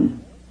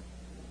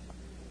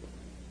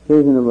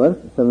 Says in the verse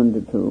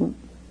 72,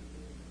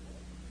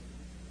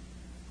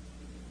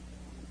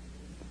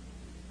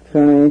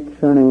 Kshane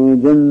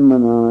kshane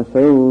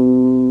janmanasau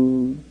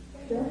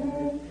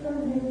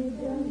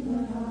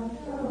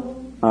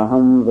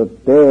aham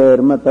vrittir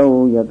matau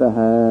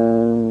yataha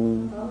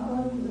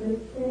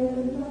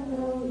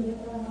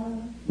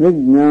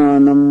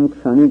vijnanam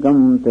kshanikam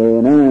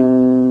tena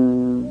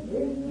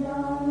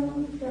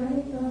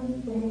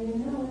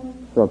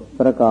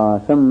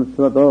स्वप्रकाशम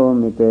स्वतो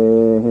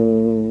मितेः.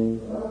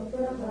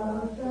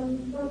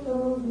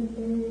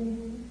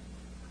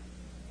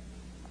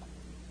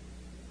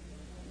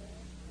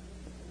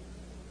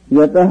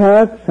 यतः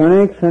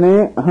क्षणे क्षणे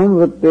अहम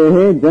वृत्तेः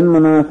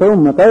जन्मनासौ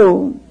मतौ.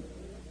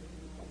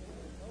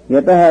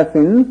 Yataha,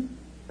 since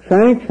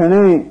kshane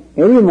kshane,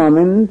 every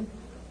moment,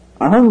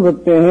 aham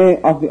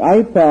vrittehe, of the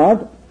I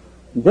thought,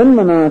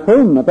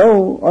 Janmanasau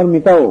matau or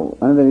mitau.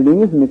 Another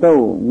reading is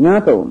mitau,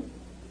 jnatau.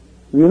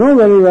 We know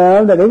very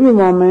well that every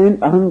moment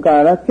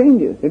ahankara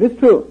changes. It is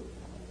true.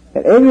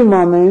 At every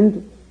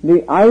moment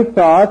the I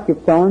thought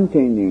keeps on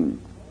changing.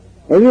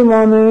 Every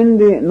moment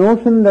the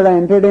notion that I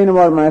entertain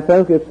about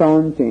myself keeps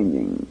on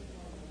changing.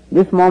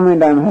 This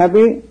moment I am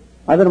happy,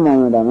 other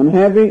moment I am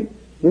unhappy,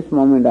 this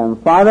moment I am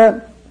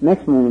father,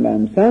 next moment I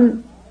am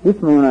son, this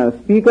moment I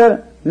am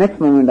speaker, next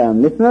moment I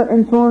am listener,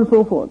 and so on and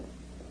so forth.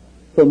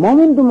 So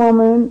moment to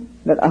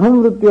moment that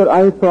aham vritti or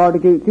I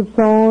thought keeps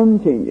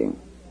on changing.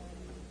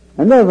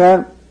 And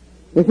therefore,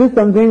 this is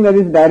something that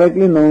is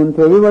directly known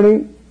to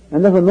everybody,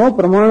 and therefore no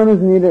pramanam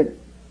is needed.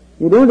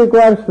 You don't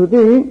require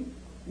shruti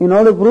in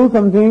order to prove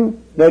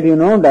something that you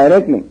know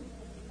directly.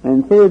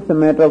 And so it's a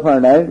matter of our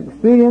direct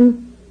experience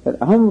that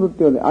aham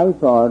vritti or the I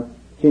thought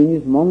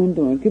changes moment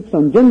to moment, keeps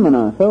on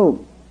janmana.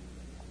 So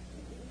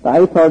the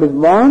I thought is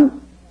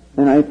born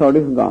and I thought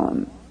is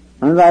gone.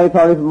 Another I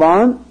thought is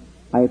born,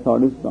 I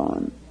thought is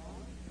gone.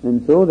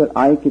 And so that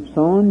I keeps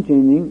on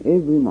changing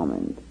every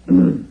moment.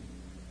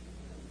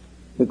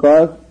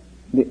 Because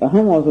the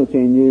aham also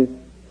changes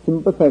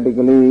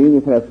sympathetically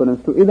with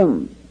reference to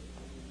idam.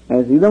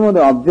 As idam of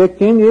the object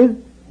changes,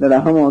 that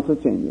aham also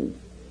changes.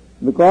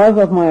 Because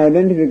of my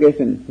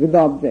identification with the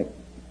object.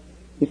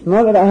 It's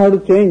not that I have to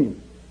change.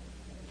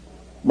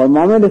 But the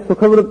moment a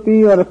sukha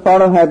vritti or a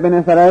thought of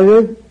happiness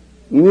arises,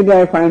 immediately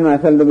I find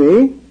myself to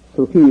be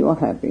sukhi or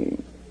happy.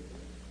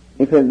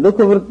 If a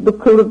dukha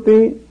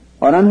vritti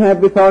or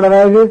unhappy thought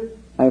arises,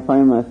 I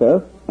find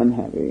myself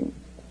unhappy.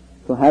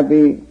 So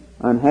happy,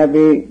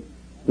 unhappy,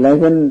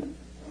 pleasant,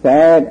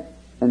 sad,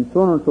 and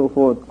so on and so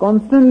forth.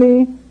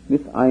 Constantly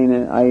this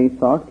I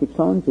thought keeps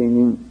on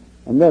changing,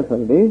 and therefore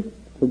it is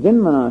so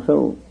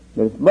janmanasau.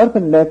 There is birth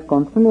and death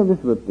constantly of this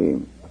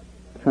vritti,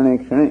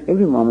 kshane kshane,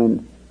 every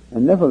moment,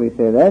 and therefore we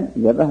say that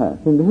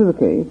yataha. Since this is the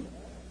case,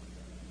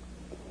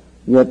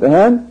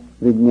 yataha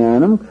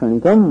vijnanam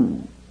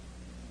kshanikam,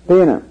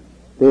 tena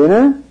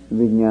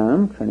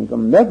vijnanam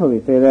kshanikam. Therefore we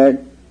say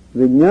that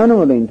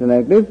vijnanam of the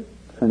intellect is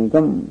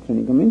kshanikam.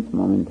 Kshanikam means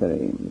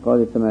momentary,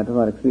 because it's a matter of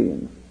our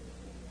experience.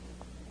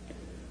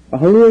 How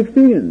do you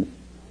experience?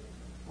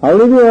 How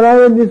did you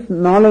arrive at this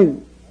knowledge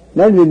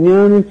that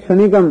vijnana is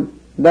kshanikam,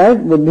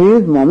 that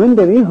buddhi is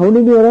momentary? How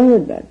did you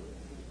arrive at that?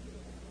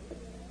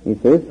 He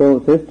says,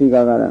 so says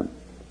Tikakara,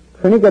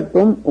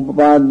 kshanikatvam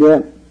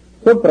upapadya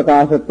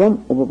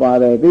svaprakasatvam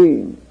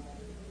upapadayati.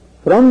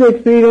 From the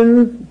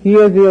experience he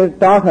has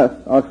taught us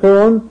or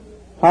shown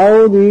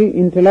how the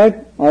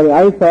intellect or the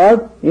I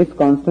thought is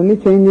constantly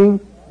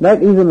changing.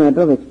 That is a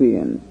matter of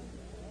experience.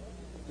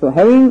 So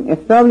having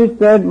established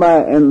that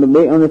on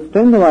the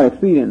strength of our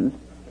experience,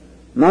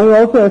 now he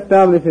also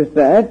establishes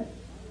that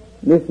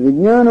this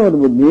vijnana of the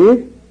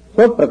buddhi is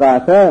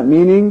svaprakasa,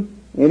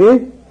 meaning it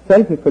is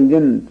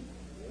self-effulgent.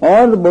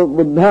 All the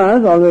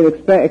Buddhas always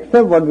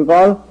accept what we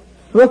call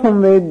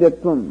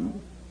swasamvedyatvam,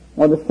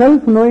 or the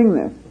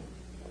self-knowingness.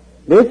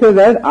 They say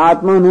that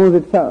Atma knows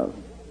itself.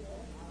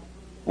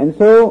 And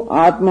so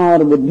Atma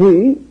or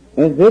Buddhi,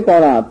 as they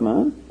call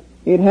Atma,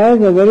 it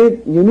has a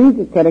very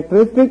unique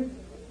characteristic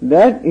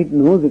that it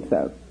knows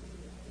itself.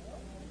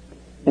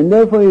 And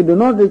therefore you do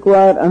not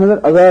require another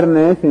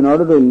awareness in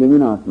order to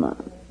illumine Atma.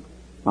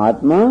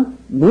 Atma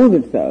knows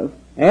itself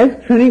as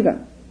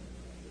kshanika.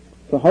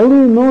 So how do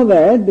you know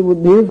that the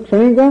buddhi is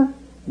kshanika?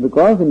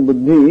 Because in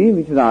buddhi,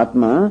 which is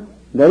Atma,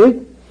 there is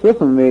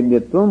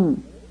swasamvedyatvam,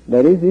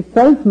 there is the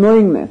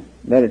self-knowingness,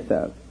 there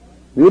itself.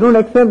 We don't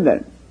accept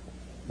that.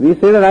 We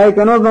say that I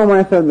cannot know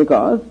myself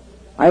because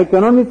I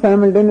cannot be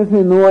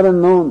simultaneously knower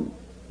and known.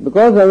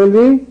 Because I will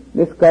be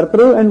this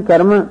kartru and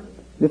karma,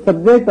 the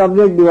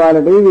subject-object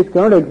duality which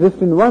cannot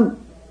exist in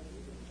one.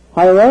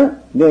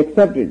 However, they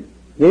accept it.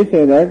 They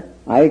say that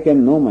I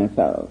can know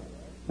myself.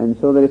 And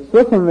so there is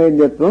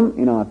swasamvedyatvam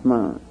in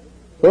Atma.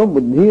 So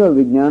buddhi or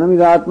vijnanam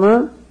is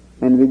Atma,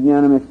 and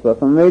vijnanam is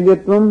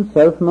swasamvedyatvam,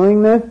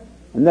 self-knowingness,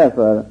 and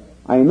therefore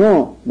I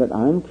know that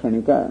I am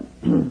kshanika.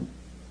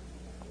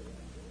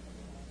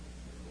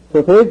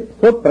 So says,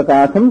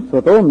 svaprakasam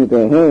svato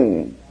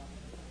mitehe.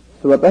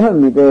 Swatah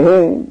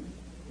mitehe.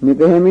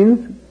 Mitehe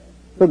means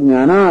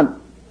svajnanat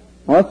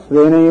or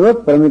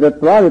svenaiva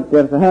paramitatva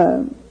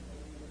ityartha.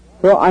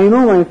 So I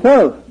know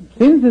myself.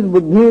 Since this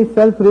buddhi is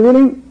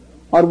self-revealing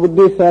or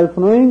buddhi is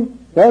self-knowing,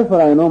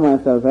 therefore I know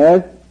myself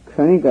as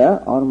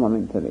kshanika or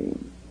momentary.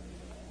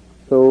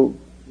 So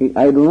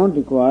I do not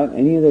require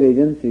any other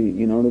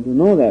agency in order to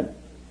know that.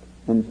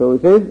 And so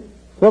it says,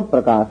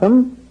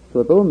 svaprakasam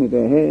svato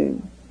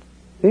mitehe.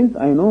 Since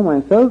I know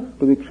myself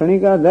to be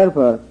kshanika,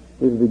 therefore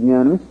this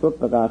vijnana is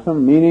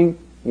svaprakasam, meaning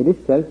it is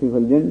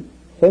self-effulgent,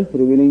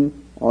 self-revealing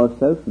or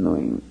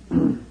self-knowing.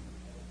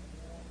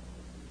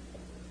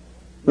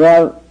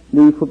 Well,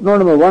 the footnote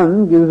number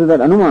 1 gives us that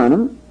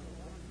anumanam,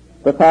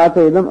 tathāca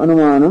idam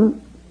anumanam,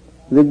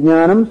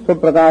 vijnanam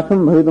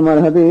svaprakasam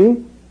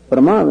bhavitum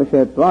prama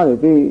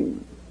vishayatvad.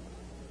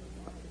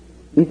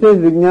 He says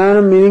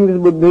vijnanam meaning this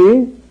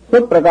buddhi,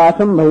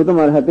 svaprakasam bhavitum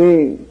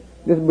arhati.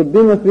 This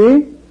buddhi must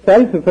be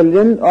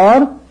self-effulgent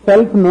or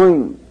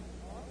self-knowing.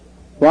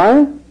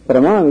 Why?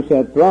 Prama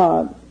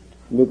Vishayatvat.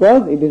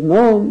 Because it is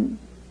known.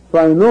 So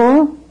I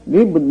know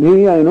the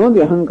buddhi, I know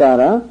the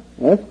ahankara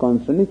as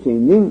constantly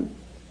changing.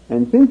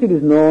 And since it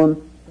is known,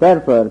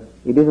 therefore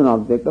it is an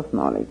object of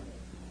knowledge.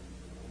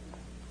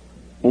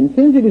 And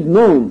since it is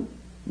known,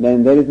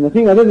 then there is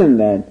nothing other than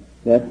that.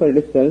 Therefore it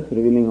is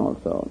self-revealing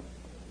also.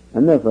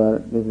 And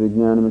therefore this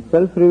Vijnanam is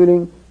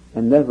self-revealing,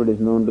 and therefore it is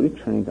known to be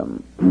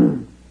Kshanikam.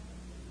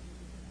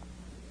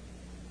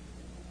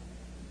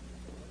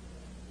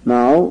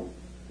 Now,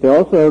 they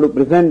also have to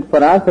present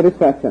for our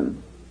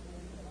satisfaction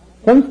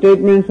some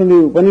statements from the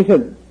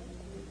Upanishad,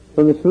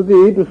 from the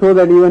Shruti, to show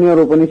that even your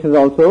Upanishads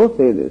also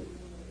say this.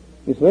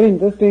 It's very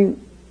interesting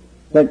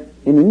that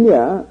in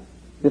India,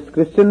 this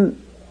Christian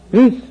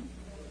priests,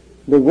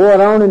 they go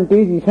around and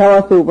teach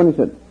Ishavasya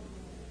Upanishad,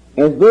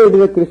 as though it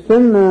is a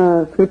Christian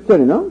scripture,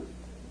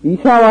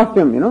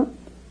 Ishavasyam,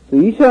 So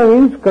Isha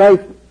means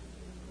Christ.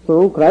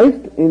 So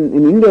Christ in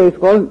India is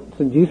called,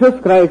 so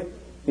Jesus Christ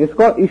is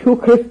called Ishu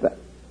Christ.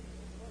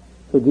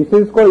 So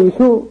Jesus is called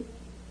Ishu.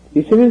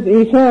 Ishu means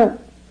Isha.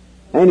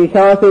 And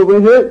Ishavasya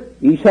Upanishad,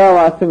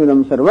 Ishavasyam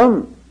idam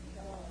sarvam.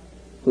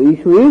 So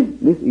Ishu is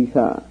this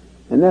Isha.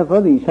 And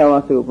therefore the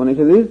Ishavasya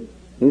Upanishad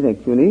is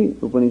actually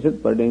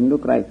Upanishad pertaining to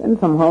Christ. And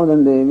somehow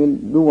then they will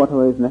do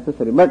whatever is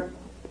necessary. But,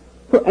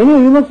 so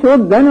anyway, you must show,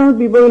 then how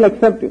people will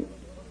accept it.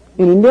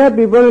 In India,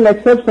 people will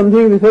accept something,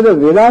 if you say the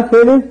Vedas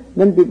say this,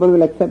 then people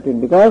will accept it.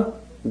 Because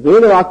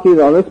Veda Vakya is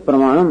always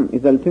Pramanam,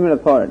 is ultimate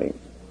authority.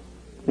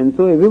 And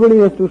so everybody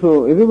has to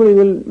show, everybody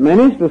will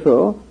manage to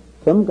show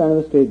some kind of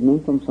a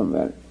statement from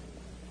somewhere.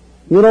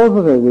 Here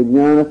also says,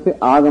 Vijnanasya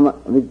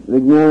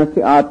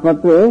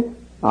Atmatve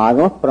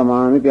Agama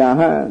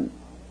Pramanamipyaha.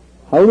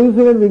 How do you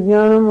say that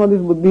Vijnanam or this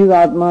Buddhi is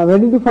Atma? Where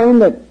did you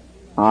find that?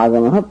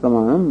 Agamaha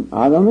Pramanam.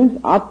 Agama means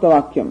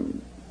Aptavakyam.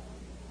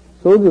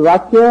 So the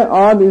Vakya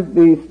or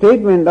the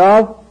statement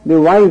of the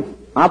wise,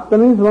 Apta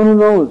means one who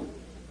knows.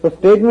 So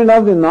statement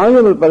of the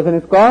knowledgeable person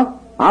is called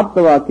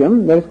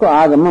Aptavakyam, that is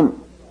called Agamam.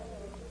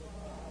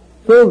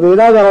 So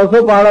Vedas are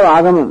also part of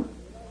Agamam.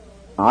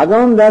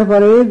 Agamam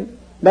therefore is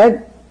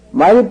that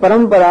by the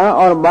parampara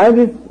or by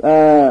this,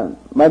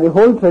 by the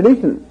whole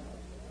tradition,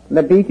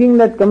 the teaching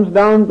that comes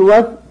down to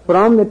us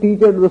from the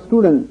teacher to the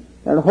student,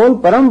 that whole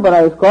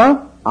parampara is called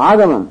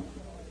Agamam.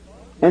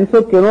 And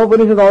so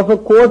Kenopanishad also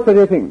quotes such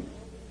a thing.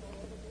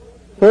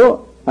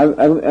 So,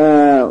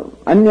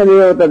 Anya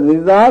Devatad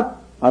Viditat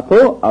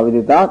Atho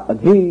Aviditat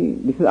Adhi.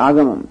 This is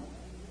Agamam.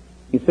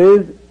 He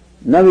says,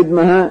 Na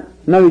vidmaha,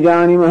 na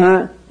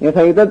vijanimaha,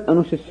 yathaitat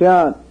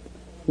anushishyat.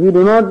 We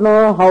do not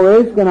know how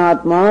else can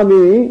Atma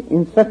be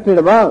instructed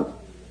about.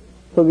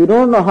 So we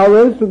don't know how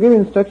else to give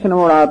instruction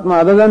about Atma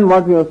other than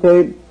what we have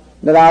said,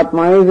 that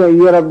Atma is the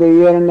ear of the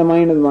ear and the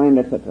mind is mind,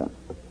 etc.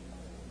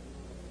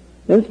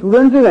 Then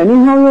student says,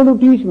 anyhow you have to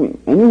teach me,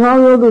 anyhow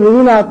you have to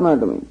reveal Atma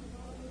to me.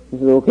 He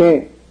says,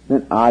 okay,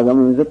 then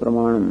Agam is a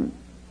Pramanam.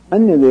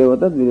 Anya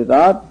Devatad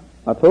Viditat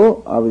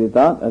Atho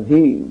Aviditat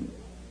Adhi.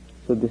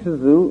 So this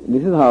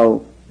is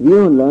how we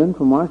have learned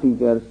from our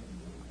teachers.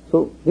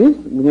 So this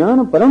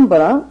Jnana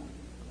Parampara,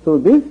 so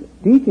this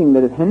teaching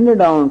that is handed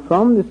down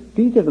from this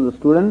teacher to the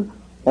student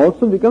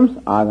also becomes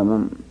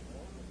Agamam.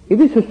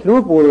 It is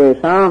Shrima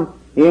Purvesham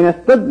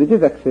Enastad which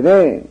is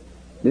Akshare.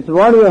 This is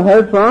what we have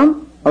heard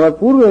from our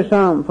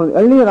Purvesham, from the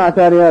earlier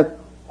Acharyas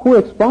who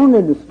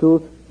expounded this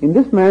truth in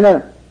this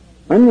manner.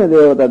 Anya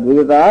Devatad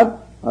Viditat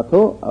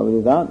Atho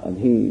Aviditat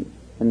Adhi.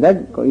 And that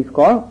is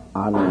called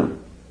Agamam.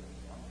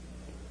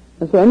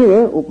 And so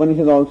anyway,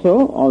 Upanishad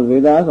also, all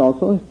Vedas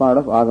also is part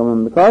of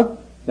Agamam because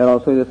they are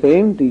also the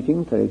same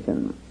teaching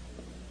tradition.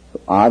 So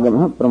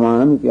Agama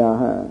Pramanam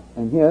Ityaha.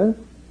 And here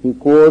he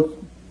quotes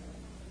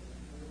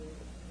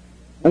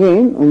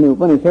again on the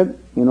Upanishad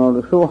in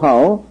order to show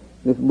how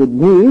this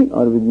Buddhi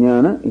or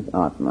Vijnana is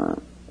Atma.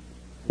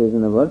 It says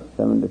in the verse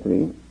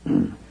 73.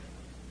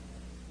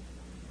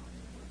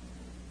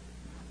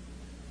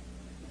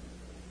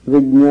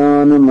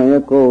 Vijnanamaya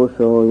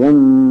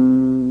koshoyam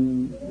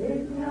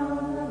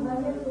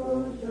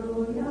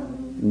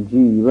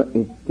Jiva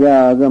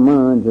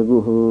ityagama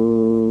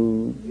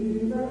jaguhu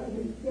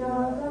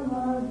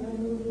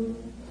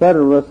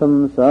Sarva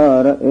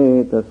samsara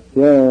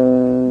etasya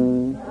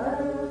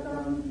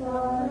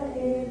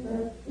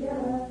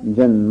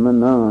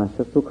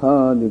Janmanasha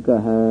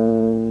sukhadikaha.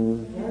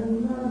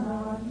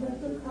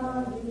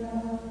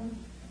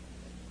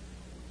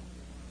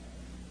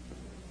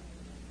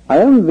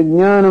 Ayam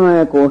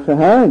vijnanamaya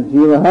koshaha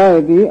jivaha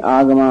iti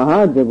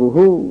agamaha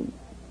jaguhu.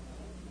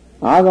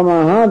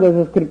 Agamaha,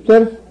 the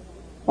scriptures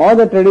or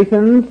the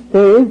traditions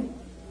says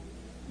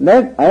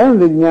that Ayam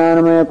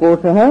vijnanamaya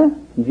koshaha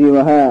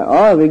jivaha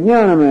or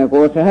vijnanamaya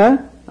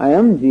koshaha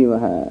Ayam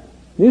jivaha.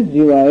 This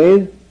jiva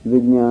is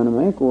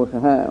vijnanamaya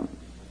koshaha.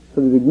 So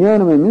the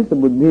vijnanamaya means the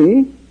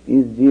buddhi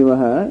is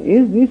jivaha,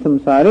 is the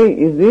samsari,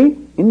 is the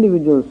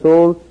individual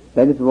soul.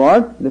 That is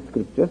what the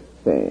scriptures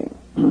say.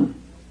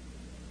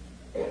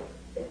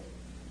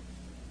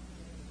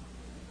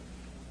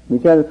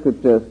 Which are the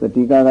scriptures? The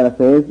Tikakara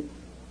says,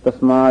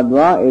 Tasmad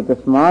va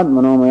etasmad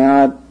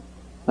manomayat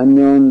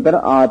Anyantar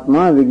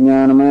Atma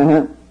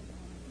Vijnanamaya.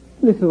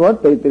 This is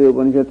what Taittiriya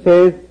Upanishad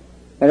says.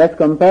 And as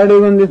compared to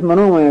even this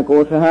Manomaya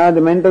Kosha,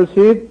 the mental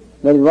sheath,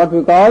 that is what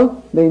we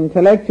call the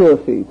intellectual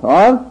sheath,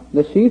 or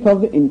the sheath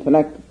of the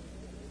intellect.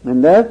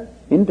 And thus,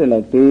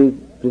 intellect is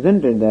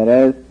presented there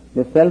as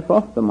the self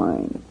of the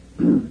mind.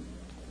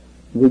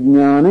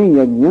 Vijnana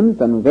yajnam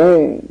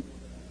tanute,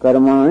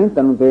 karmani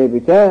tanute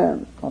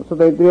picha. Also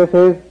Taittiriya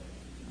says,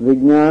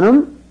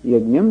 Vijnanam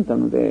yajnam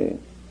tanute.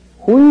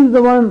 Who is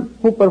the one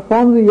who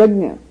performs the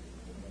yajna?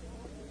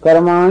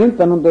 Karmani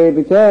tanute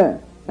picha.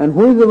 And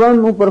who is the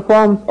one who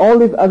performs all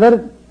these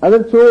other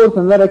chores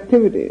and other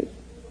activities?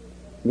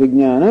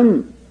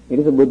 Vijnanam, it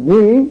is a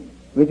buddhi,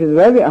 which is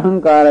where the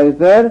ahankara is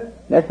there.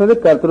 That's why the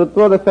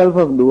kartrutva, the self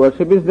of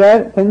doership is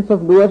there, sense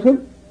of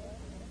doership.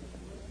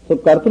 So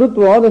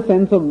kartrutva, the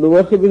sense of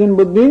doership is in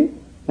buddhi,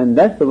 and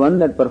that's the one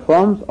that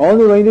performs all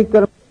the Vedic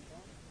karma.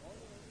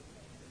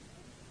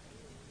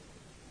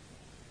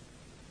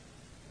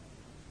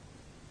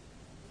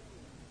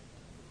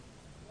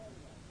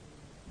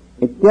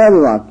 Ityadi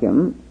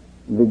vakyam,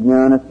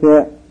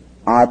 vijnanasya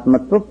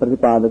atmatva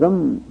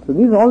pratipadakam. So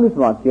these all this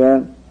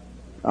vakya,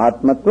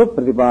 atmatva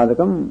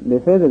pratipadakam, they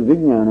say that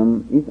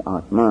vijnanam is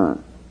atma.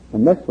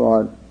 And that's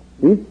what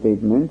these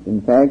statements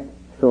in fact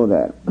show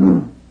there.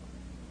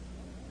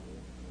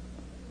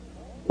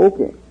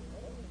 Okay.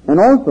 And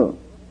also,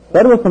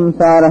 sarva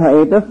samsaraha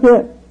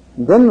etasya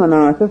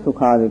janmanasya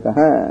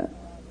sukhadikaha.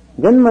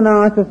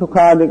 Janmanasya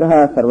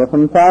sukhadikaha sarva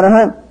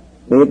samsaraha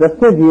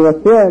etasya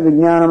jivasya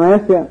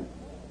vijnanamayasya.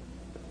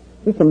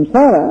 The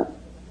samsara,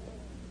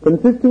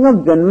 consisting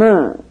of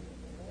janma,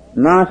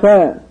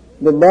 nasha,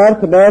 the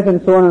birth, death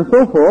and so on and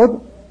so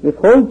forth, this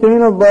whole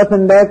chain of birth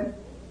and death,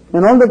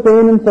 and all the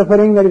pain and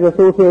suffering that is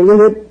associated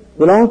with it,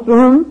 belongs to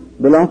him,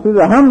 belongs to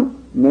the aham,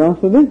 belongs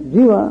to this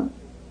jiva.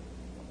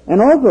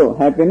 And also,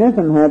 happiness,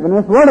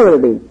 unhappiness, whatever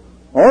it is,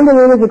 all the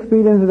various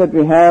experiences that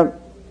we have,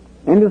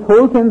 and this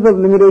whole sense of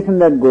limitation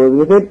that goes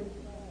with it,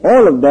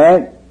 all of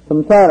that,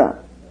 samsara.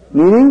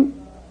 Meaning,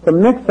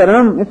 samyak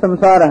saranam is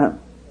samsara.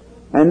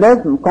 And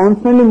that's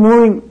constantly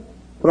moving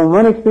from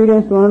one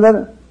experience to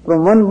another,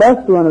 from one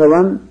birth to another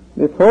one.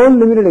 This whole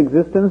limited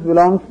existence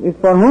is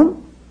for whom?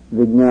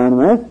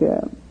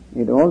 Vijnanamayasya.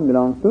 It all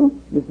belongs to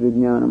this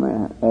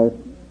Vijnanamaya, as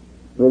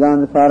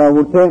Vedanta Sara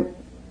would say.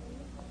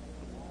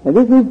 And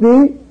this is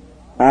the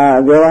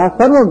Sarva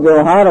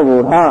Vyavahara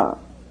Bodha.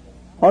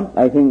 Or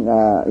I think,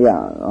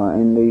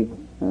 in the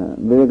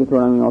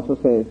Viditatmananda also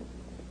says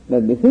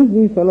that this is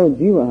the fellow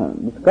Jiva,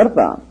 this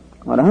Karta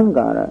or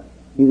Ahankara,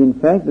 is in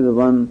fact the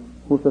one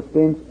who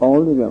sustains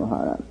all the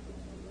Vyavahara.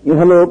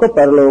 Ihaloka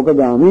Paraloka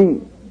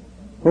Jami.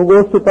 Who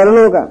goes to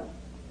Paraloka?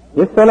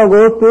 This fellow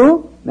goes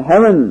to the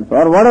heavens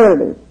or whatever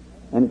it is,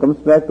 and comes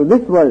back to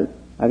this world,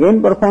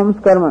 again performs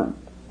karma,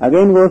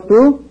 again goes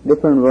to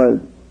different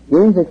worlds,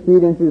 gains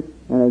experiences,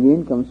 and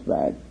again comes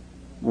back.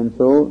 And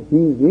so he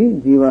is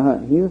the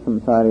jiva, he is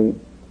samsari.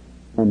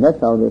 And that's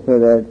how they say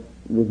that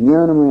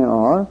vijnanamaya,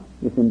 or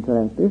this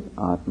intellect, is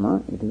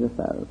atma, it is a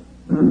self.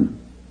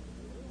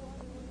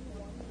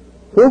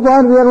 So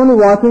far we are only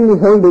watching this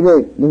whole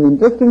debate. The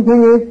interesting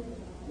thing is,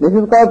 this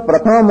is called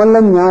prathama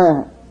malla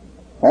nyaya.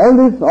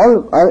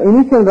 All our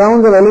initial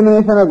rounds of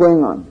elimination are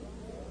going on.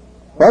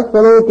 First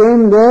fellow who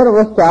came there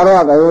was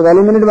Charvaka. He was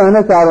eliminated by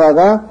another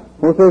Charvaka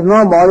who says,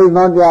 no, body is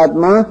not the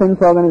Atma, sense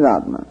organ is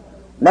Atma.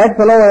 That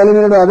fellow was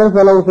eliminated by other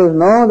fellow who says,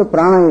 no, the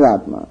prana is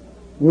Atma.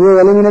 He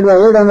was eliminated by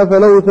yet another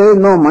fellow who says,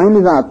 no,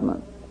 mind is Atma.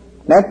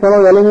 That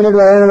fellow was eliminated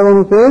by another one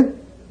who says,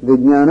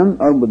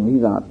 Vijnanam or Buddhi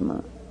is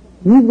Atma.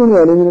 He is going to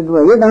be eliminated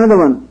by yet another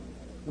one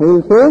who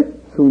will say,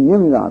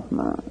 Shunyam is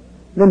Atma.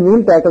 Then we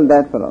will tackle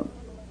that fellow.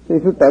 So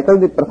if you tackle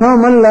the Prathama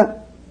Malla,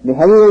 the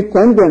heavyweight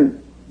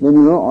champion, then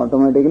you will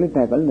automatically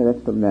tackle the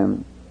rest of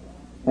them.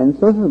 And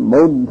so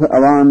Bauddha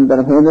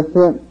Avantar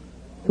Bhedasya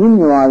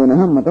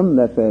Shunyavadinaha Matam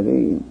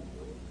Darshayati.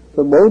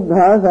 So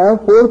Bauddhas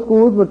have 4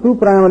 schools, but 2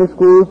 primary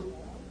schools.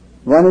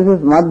 One is this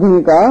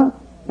Madhyamika,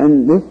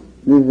 and these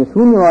the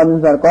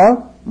Shunyavadinas are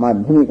called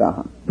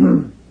Madhyamikaha.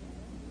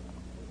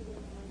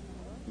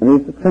 And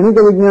this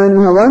Kshanika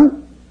Vijnaninaha one,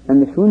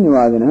 and the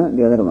Shunyavadinaha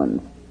the other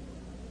ones.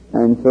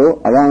 And so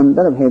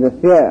Avantar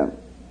Bhedasya,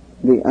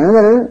 the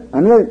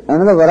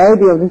another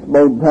variety of this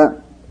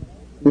Bauddha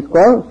is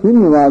called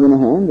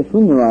Shunyavadinaha, and the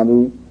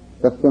Shunyavadi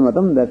Tasya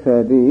Matam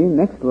Darshayati.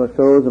 Next verse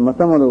shows the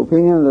matam, or the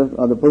opinion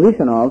or the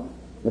position of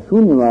the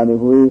Shunyavadi,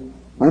 who is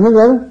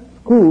another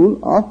school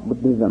of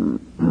Buddhism.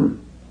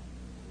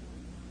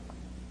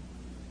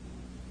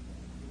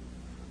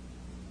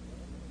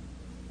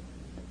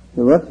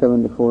 The verse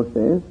 74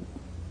 says,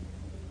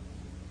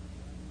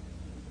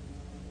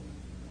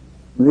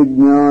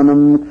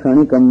 Vijnanam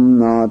kshanikam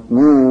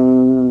natma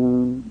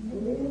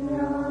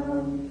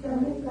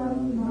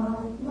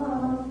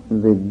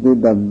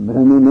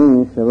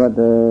vidyidabhramine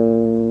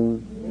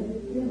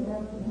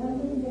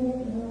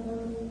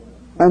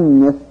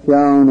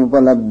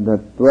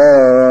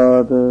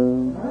anyasyanupalabdhatvat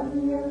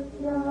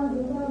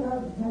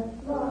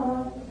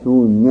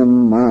shunyam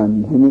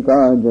madhyamika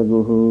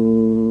jaguhu.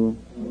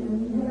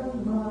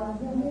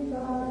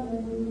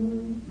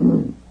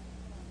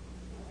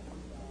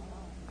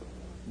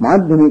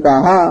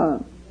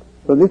 madhyamikaha.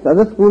 So this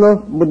other school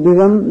of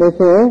Buddhism, they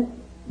say,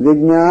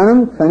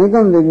 Vijnanam,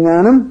 Kshanikam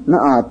Vijnanam,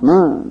 na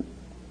Atma.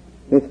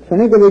 This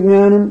Kshanika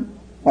Vijnanam,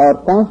 or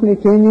constantly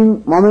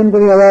changing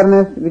momentary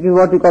awareness, which is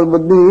what we call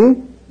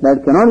Buddhi,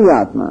 that cannot be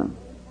Atma.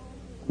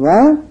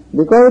 Why?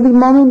 Because it is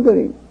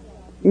momentary.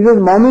 If it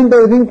is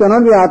momentary thing,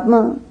 cannot be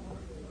Atma.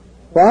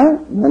 Why?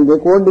 Well, they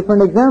quote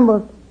different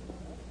examples.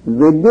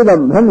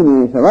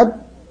 Viditatmananda.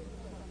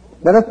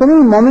 There are so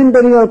many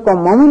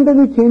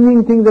momentary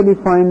changing things that we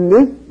find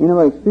this in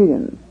our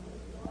experience.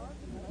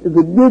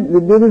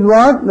 Vidyut is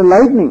what? The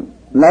lightning.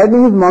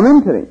 Lightning is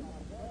momentary.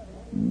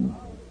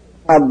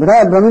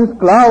 Abhra means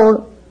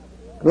cloud.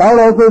 Cloud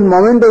also is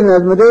momentary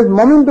as much as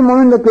moment to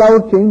moment the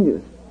cloud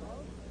changes.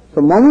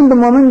 So moment to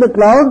moment the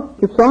cloud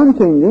keeps on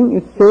changing,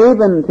 its shape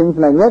and things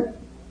like that.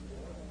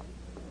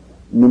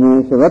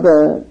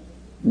 Nimeshavata.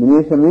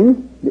 Nimesha means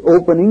the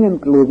opening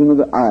and closing of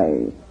the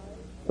eyes.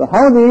 So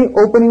how the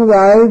opening of the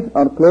eyes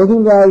or closing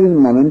of the eyes is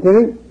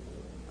momentary,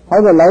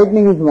 how the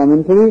lightning is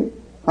momentary,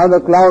 how the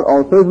cloud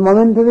also is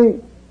momentary,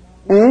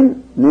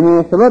 and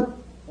Nimeshavat,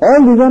 all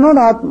these are not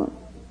Atma.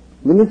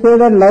 Will you say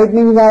that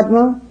lightning is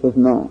Atma? Says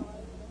no.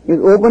 Is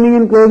opening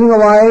and closing of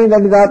eyes,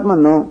 that is Atma?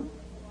 No.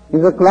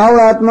 Is the cloud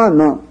Atma?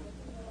 No.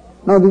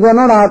 No, these are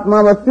not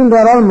Atma, but still they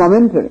are all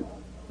momentary.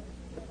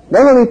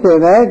 Therefore we say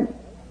that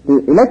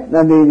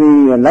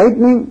the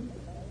lightning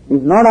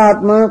is not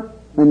Atma,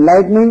 and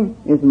lightning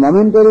is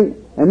momentary,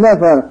 and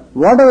therefore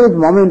whatever is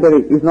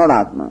momentary is not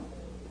Atma.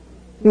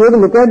 So you have to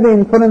look at the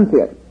inference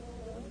here.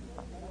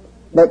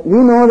 That we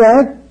know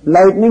that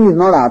lightning is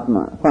not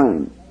Atma.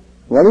 Fine.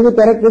 What is the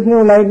characteristic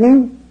of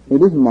lightning?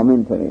 It is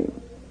momentary.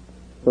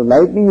 So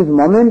lightning is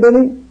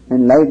momentary,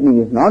 and lightning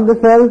is not the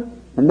self,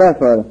 and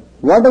therefore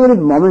whatever is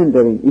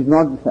momentary is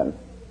not the self.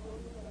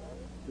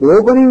 The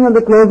opening and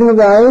the closing of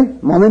the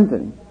eyes,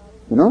 momentary.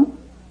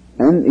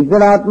 And is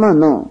that Atma?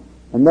 No.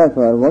 And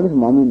therefore what is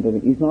momentary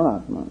is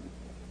not Atma.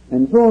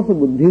 And so also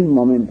Buddhi is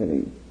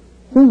momentary.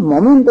 Since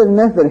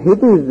momentariness, the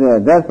hetu is there,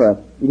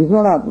 therefore it is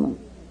not Atma.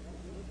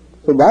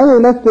 So by the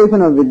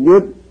illustration of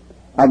Vidyut,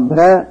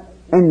 Abhra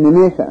and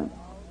Nimesha,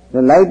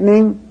 the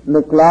lightning,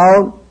 the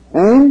cloud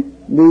and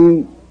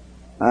the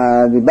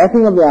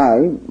backing of the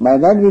eye, by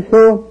that we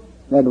show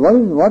that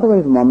whatever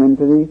is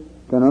momentary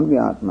cannot be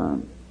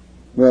Atma.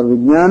 Where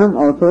Vijnanam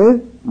also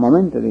is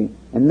momentary,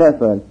 and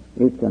therefore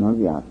it cannot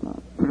be Atma.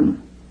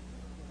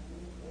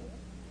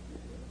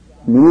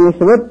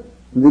 Nimeshavat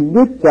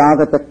Vidyut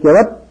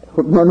Chakachakyavat,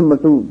 footnote number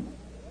 2.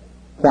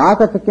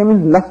 Chakachakya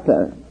means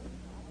luster.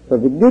 So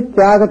Vidyut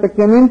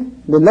Chakachakya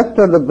means the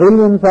luster, the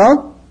brilliance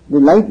of the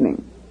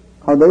lightning.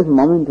 How that is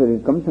momentary,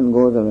 it comes and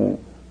goes away.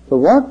 So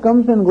what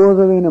comes and goes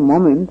away in a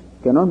moment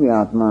cannot be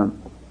Atma.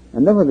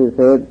 And therefore they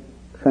said,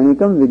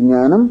 Kshanikam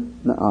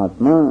Vijnanam na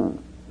Atma.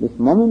 This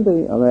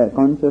momentary aware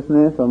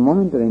consciousness or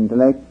momentary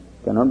intellect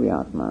cannot be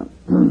Atma.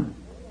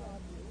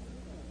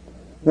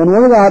 Then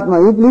what is Atma?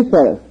 You please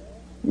tell us.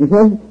 He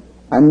says,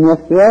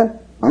 Anyasya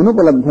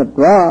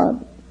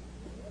Anupalabdhatvat.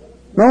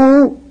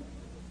 Now,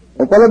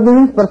 Upalabdhi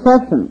means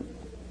perception.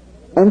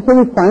 And so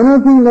the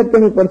final thing that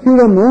can be perceived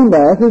or known by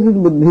us is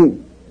Buddhi.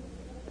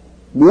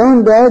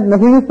 Beyond that,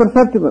 nothing is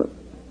perceptible.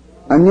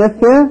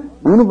 Anyasya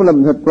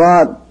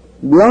Anupalabdhatvat.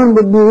 Beyond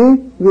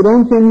Buddhi, we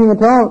don't see anything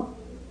at all.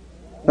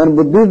 When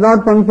Buddhi is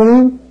not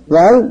functioning,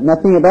 well,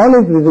 nothing at all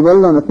is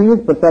visible or nothing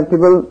is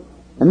perceptible.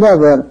 And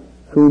therefore,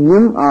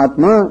 Shunyam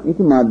Atma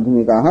iti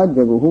Madhyamikaha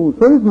Jaguhu.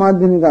 So this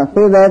Madhyamika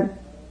say that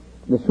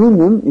the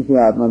Shunyam is the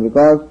Atma,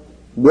 because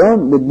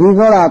beyond Buddhi is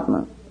not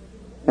Atma.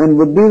 And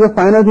Buddhi is the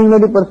final thing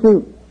that you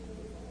perceive.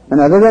 And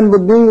other than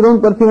Buddhi, you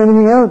don't perceive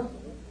anything else.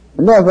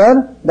 And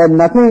therefore, that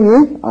nothing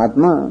is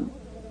Atma.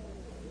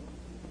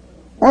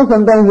 Or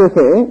sometimes they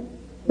say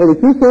that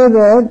if you say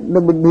that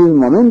the Buddhi is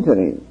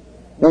momentary,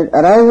 then it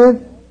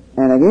arises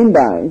and again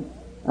dies,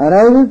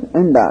 arises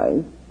and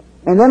dies,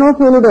 and then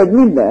also you have to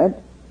admit that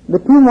the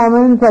two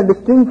moments are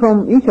distinct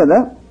from each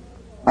other,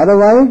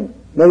 otherwise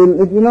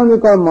it will not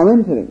be called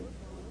momentary.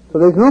 So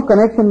there is no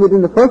connection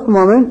between the first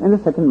moment and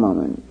the second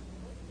moment.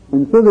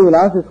 And so they will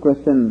ask this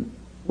question,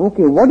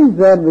 okay, what is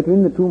there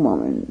between the two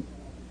moments?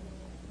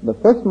 The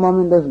first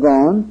moment has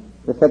gone,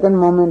 the second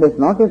moment has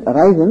not yet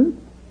arisen,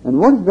 and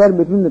what is there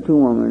between the two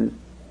moments?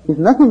 Is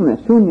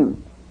nothingness,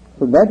 shunyam.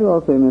 So that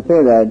also you may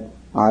say that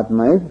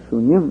Atma is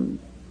shunyam.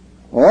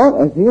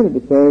 Or as here it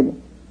is said,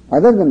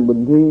 other than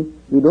Buddhi,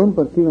 we don't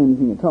perceive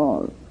anything at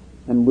all.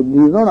 And Buddhi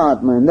is not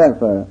Atma, and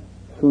therefore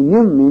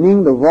shunyam,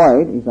 meaning the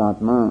void, is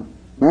Atma.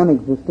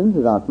 Non-existence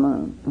is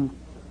Atma.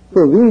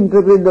 So we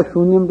interpret the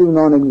shunyam to be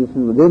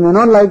non-existence. They may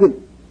not like it.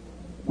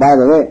 By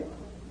the way,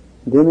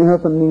 they may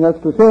have something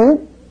else to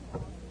say,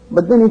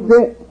 but then if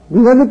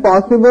these are the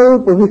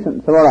possible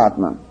positions about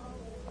Atma.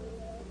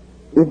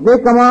 If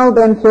they come out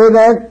and say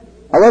that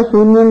our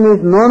shunyam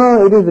is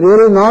no, it is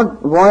really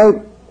not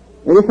void,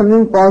 it is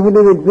something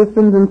positive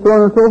existence and so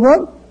on and so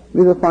forth,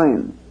 we will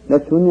find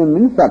that shunyam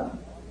means sat.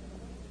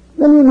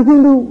 Then we have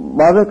nothing to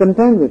bother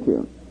contend with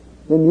you.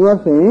 Then you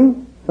are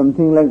saying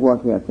something like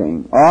what we are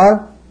saying.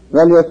 Or,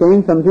 well, you are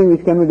saying something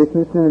which can be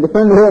dismissed in a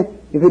different way.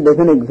 If it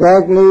doesn't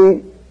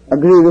exactly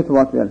agree with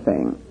what we are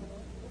saying.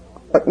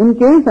 But in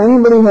case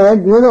anybody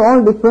had, these are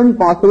all different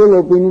possible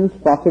opinions,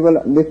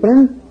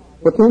 different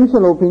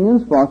potential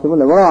opinions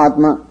possible about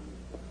Atma.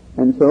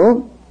 And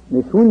so,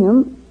 the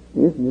Shunyam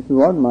this is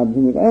what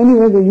Madhyamika.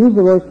 Anyway, they use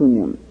the word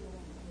Shunyam.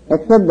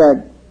 Except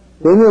that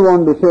they may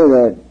want to say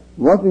that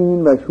what we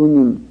mean by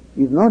Shunyam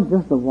is not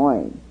just the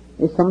void,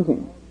 it's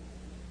something.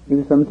 It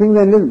is something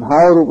that is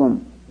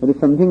Bhavarupam. It is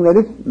something that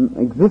is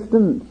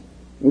existence.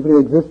 If it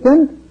is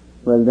existent,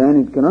 well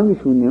then it cannot be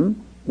Shunyam,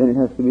 then it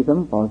has to be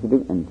some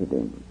positive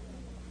entity.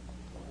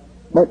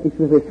 But if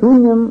you say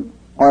Shunyam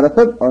or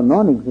Asat or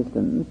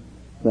non-existence,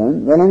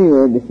 then, well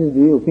anyway, this is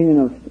the opinion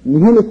of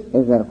nihilists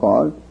as they are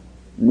called.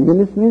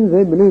 Nihilists means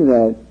they believe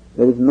that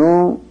there is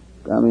no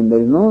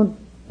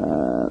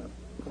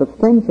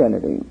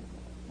substantiality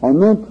or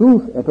no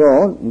truth at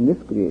all in this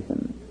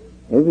creation.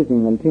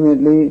 Everything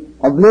ultimately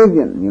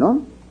oblivion,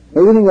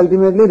 everything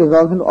ultimately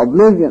resolves into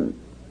oblivion.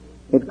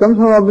 It comes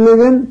from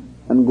oblivion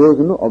and goes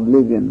into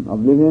oblivion.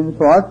 Oblivion is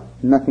what?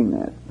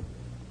 Nothingness.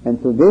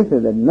 And so they say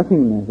that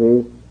nothingness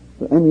is,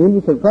 and you'll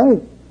be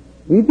surprised.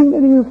 We think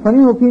that it is a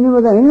funny opinion,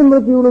 but any number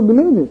of people who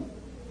believe this.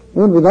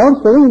 Even without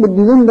studying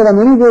Buddhism, there are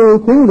many people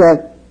who think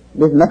that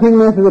this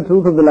nothingness is the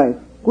truth of the life.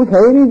 Kuch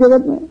hai nahi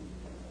jagat mein.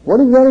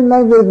 What is there in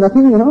life? There is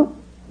nothing,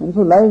 And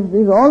so life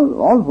is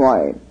all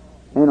void.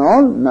 And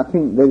all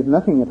nothing. There is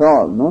nothing at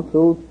all. No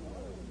truth.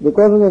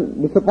 Because of the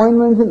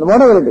disappointments in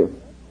whatever it is.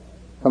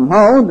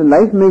 Somehow the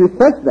life may be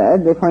such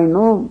that they find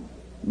no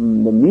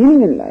the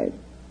meaning in life.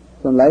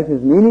 So life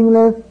is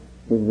meaningless,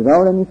 is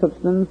without any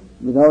substance,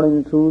 without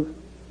any truth.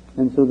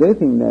 And so they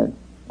think that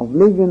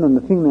oblivion and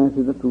nothingness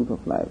is the truth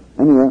of life.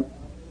 Anyway,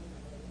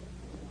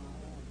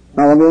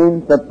 now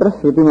again, Tatra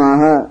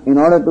Shrutimaha, in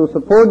order to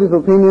support this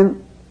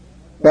opinion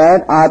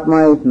that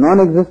Atma is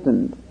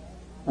non-existent,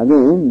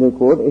 again they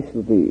quote a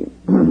Shruti.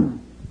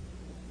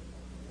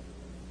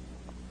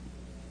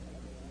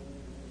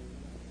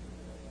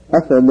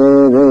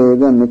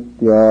 Asadevega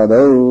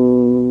nityadau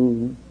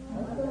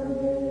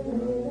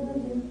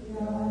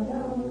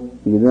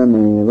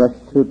idameva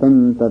shrutam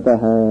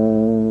tataha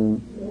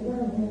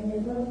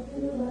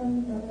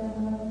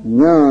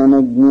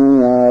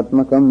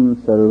jnanajnayatmakam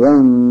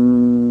sarvam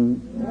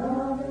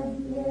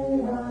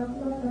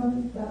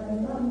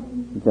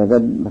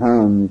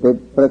jagadbhranti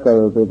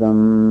prakalpitam.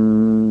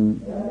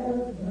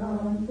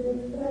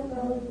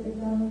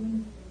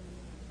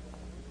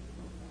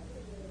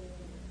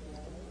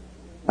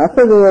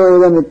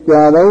 Asadeva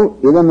nityadau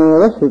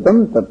idameva shrutam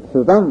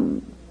tatshrutam.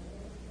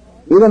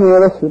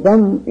 Idameva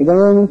shrutam.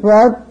 Idameva means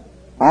what?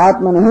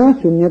 Atmanah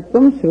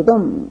shunyatvam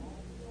shrutam.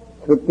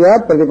 Shrutya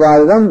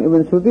pratipadam.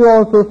 Even Shruti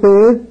also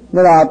says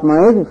that Atma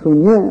is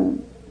shunya.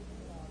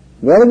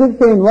 Where does it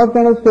say? In what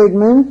kind of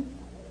statements?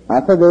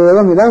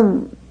 Asadevam idam.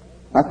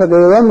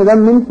 Asadevam idam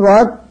means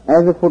what?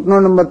 As the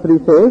footnote number 3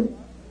 says,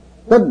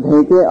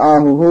 Tadheke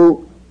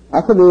ahuhu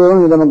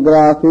asadevam idam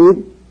agrasit.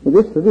 It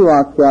is Shruti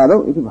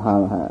vakyadav iti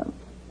bhavaha.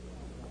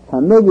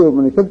 Chandogya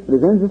Upanishad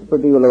presents this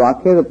particular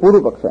vakya as a Puru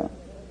Paksha.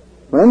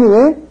 But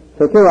anyway,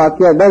 such a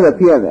vakya does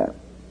appear there.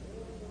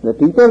 The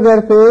teacher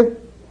there says,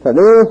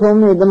 Sadeva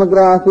Swami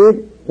idamagrasit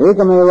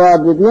ekameva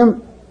advitiyam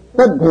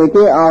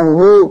tadheke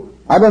ahuhu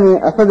adame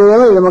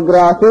asadeva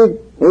idamagrasit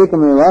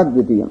ekameva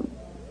advitiyam.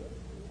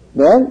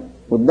 Then,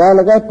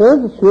 Uddalaka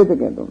tells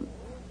Shvetaketu.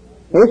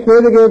 Hey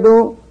Shvetaketu,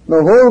 the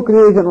whole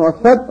creation was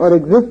Sat or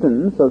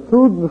existence or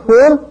truth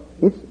before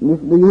the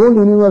whole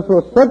universe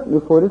was Sat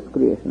before its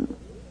creation.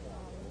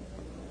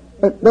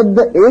 That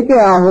the Eke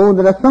Ahu,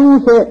 there are some who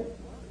say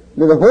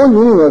that the whole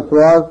universe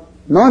was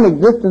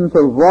non-existence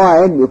or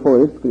void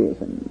before its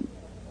creation.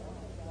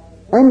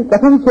 And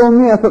Katham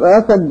Swami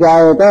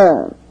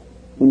Asajayata.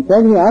 In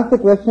fact, he asked the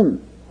question,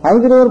 how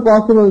is it ever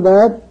possible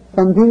that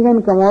something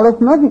can come out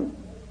of nothing?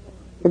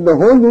 If the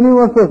whole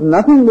universe was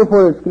nothing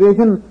before its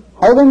creation,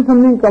 how can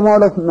something come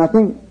out of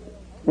nothing?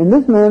 In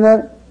this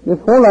manner, this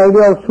whole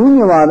idea of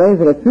Shunyavada is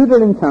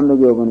refuted in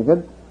Chandogya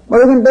Upanishad. But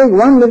you can take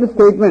one little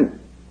statement.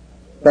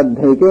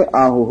 Tadheke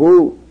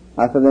ahuhu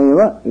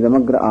asadeva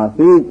idamagra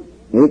asit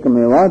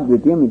ekameva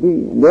dvitiyam iti.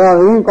 They are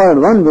even called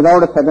one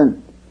without a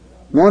second.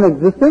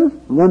 Non-existence,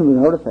 one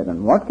without a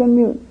second. What can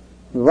be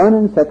one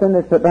and second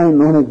etc. in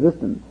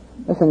non-existence?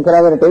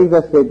 Shankaracharya takes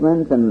the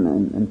statements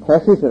and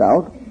thrashes it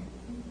out.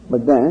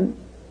 But then,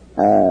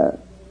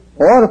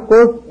 or of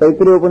course,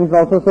 Taittiriya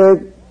Upanishad also says,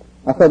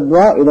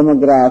 asadva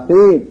idamagra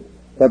asit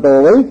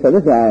tato vai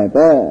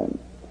sadajayata.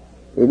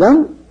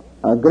 Idam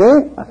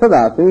agre asad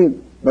asit.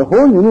 The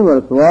whole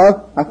universe was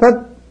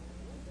asat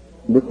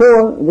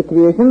before the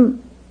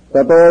creation.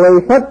 Tato vai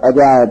sat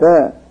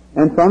ajayata.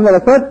 And from the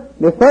asat,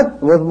 the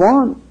sat was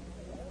born.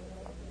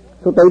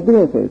 So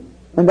Taittiriya says,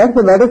 and that's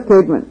a better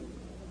statement.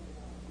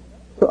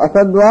 So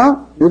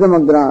asadva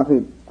idamagra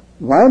asit.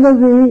 Why does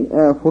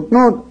the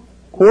footnote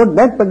quote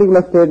that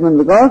particular statement?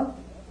 Because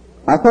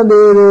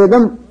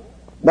asadevedam,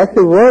 that's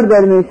the word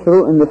that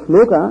in the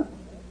shloka,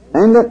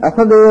 and that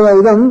asadeva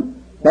idam,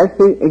 that's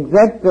the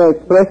exact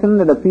expression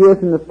that appears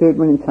in the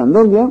statement in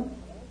Chandogya.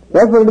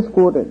 That's what it is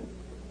quoted.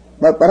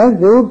 But perhaps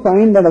they would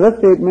find that other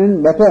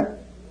statement better.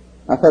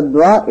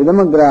 asadva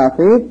idamagra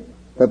asit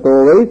tato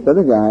vai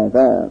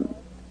sadajayata.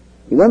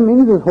 Idam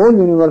means this whole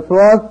universe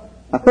was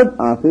asad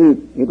asit.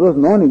 It was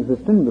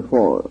non-existent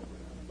before.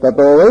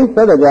 Tato vai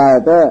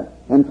sadajayata.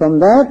 And from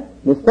that,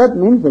 the sat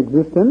means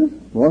existence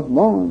was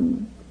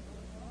born.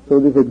 So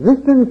this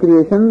existent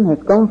creation has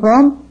come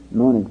from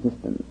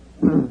non-existence.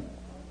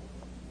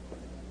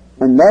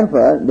 And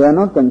therefore, they are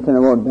not concerned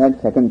about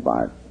that second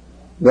part.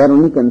 They are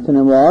only concerned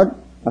about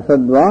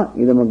asadva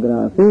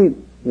idamagra asit.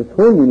 This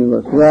whole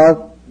universe was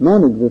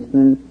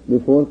non-existent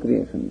before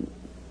creation.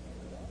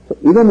 So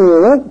idam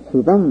eva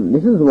shrutam.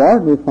 This is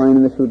what we find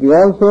in the Shruti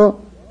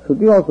also.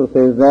 Shruti also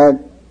says that,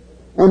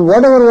 and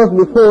whatever was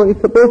before is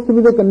supposed to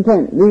be the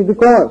content, the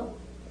cause.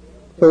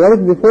 So what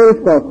is before is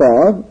called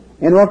cause,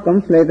 and what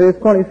comes later is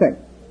called effect.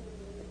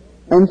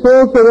 And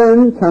so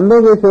when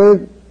Chandogya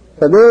says,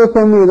 Sadeva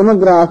Swami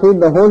idamagra asit,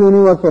 the whole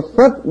universe was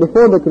Sat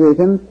before the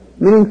creation,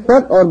 meaning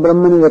Sat or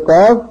Brahman is the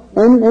cause,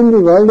 and the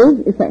world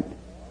is effect.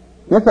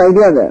 That's the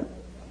idea there.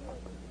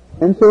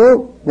 And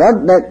so,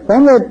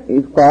 from that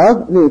is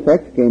cause, the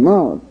effect came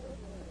out.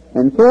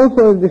 And so if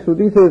the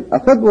Shruti says,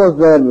 Asat was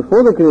there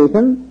before the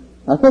creation,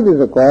 Asat is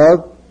the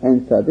cause,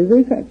 and Sat is the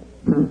effect.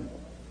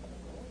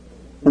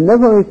 And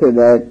therefore we say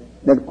that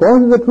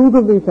cause is the truth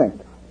of the effect.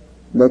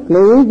 The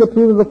clay is the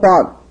truth of the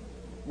pot.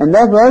 And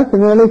therefore,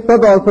 similarly,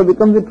 Sat also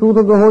becomes the truth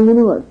of the whole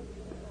universe.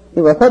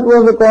 If Asat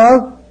was the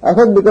cause,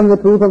 Asat becomes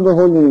the truth of the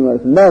whole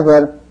universe. And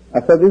therefore,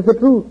 Asat is the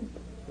truth.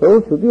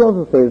 So, Shruti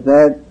also says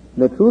that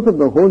the truth of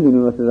the whole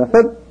universe is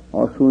Asat,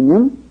 or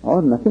Shunyam,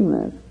 or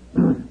nothingness.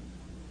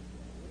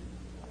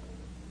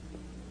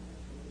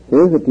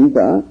 Says the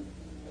Tika,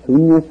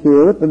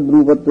 Shunyasyeva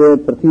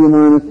tadrupatve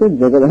prathiyamanasya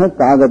jagadaha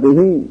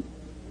kagatihi.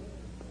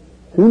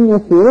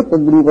 Shunyasyeva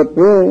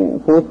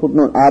tadrupatve, fourth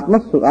footnote,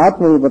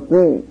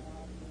 atmarupatve.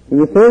 If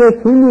you say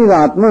that Shunya is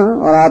Atma,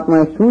 or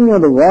Atma is Shunya,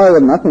 the void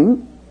or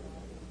nothing,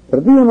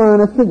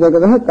 prathiyamanasya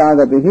jagadaha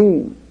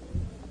kagatihi.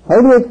 How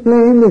do you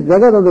explain this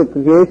jagat of the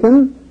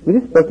creation,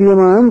 which is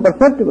pratiyamana,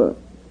 perceptible?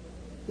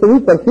 So we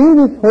perceive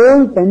this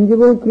whole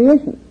tangible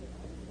creation.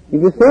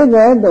 If you say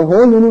that the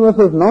whole universe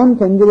was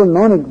non-tangible,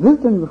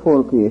 non-existent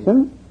before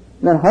creation,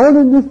 then how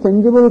did this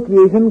tangible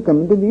creation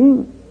come into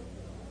being?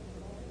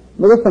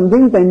 Because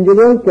something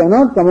tangible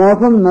cannot come out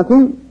from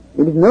nothing.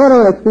 It is never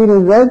our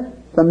experience that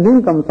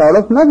something comes out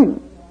of nothing.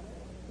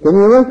 Can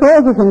you ever show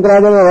us?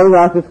 Shankaracharya always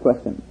asks this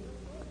question.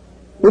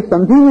 If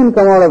something can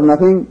come out of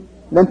nothing,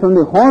 then from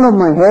the horn of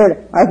my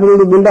head I should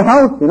really build a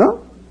house,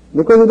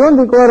 because you don't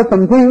require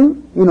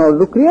something in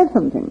order to create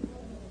something.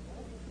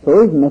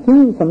 So if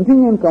something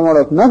can come out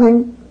of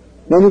nothing,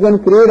 then you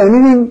can create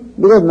anything,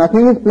 because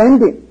nothing is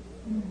plenty.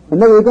 And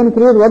then you can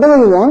create whatever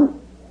you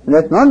want, and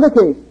that's not the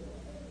case.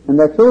 And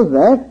that shows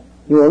that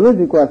you always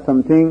require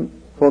something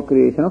for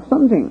creation of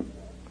something.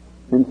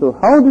 And so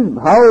how this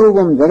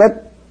bhava-rupam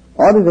jagat,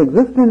 or this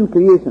existent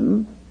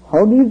creation,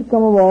 how did it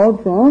come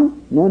about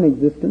from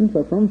non-existence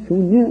or from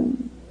shunya?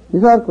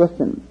 This is our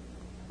question.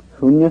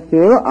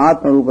 Shunyasyeva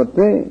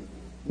atma-rupatve.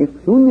 If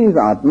shunya is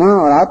atma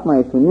or atma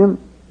is shunyam,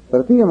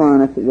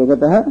 prathiyamanasya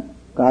jagataha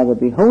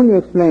kagati. How will you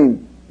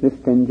explain this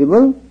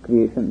tangible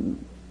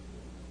creation?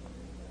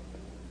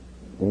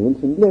 They will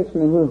simply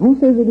explain, well, who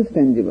says it is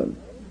tangible?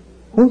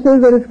 Who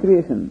says there is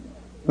creation?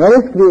 Where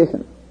is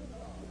creation?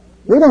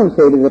 We don't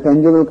say it is a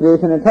tangible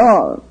creation at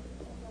all.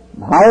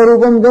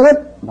 Bhava-rupam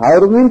jagat.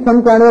 Bhava-rupam means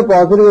some kind of a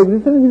positive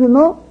existence.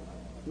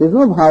 There is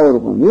no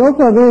bhava-rupam. We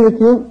also agree with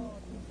you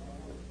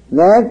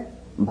that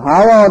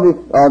bhava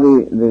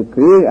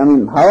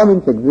bhava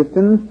means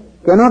existence,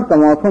 cannot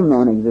come out from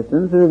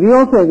non-existence. We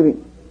also agree.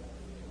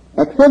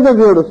 Except that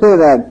we have to say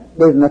that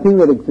there is nothing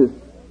that exists.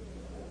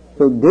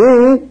 So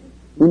they,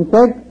 in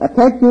fact,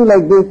 attack you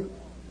like this,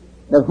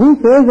 that who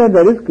says that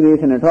there is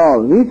creation at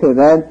all? We say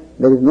that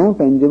there is no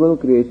tangible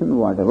creation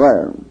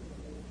whatever.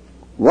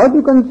 What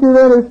you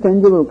consider as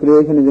tangible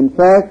creation is in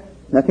fact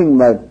nothing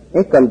but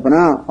a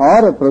kalpana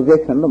or a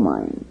projection of the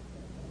mind.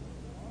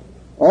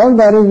 All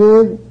there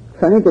is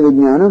kshanika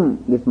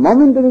vijnanam, this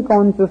momentary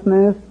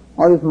consciousness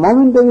or this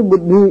momentary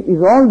buddhi is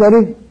all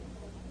there is.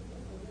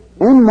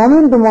 And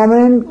moment to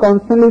moment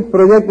constantly is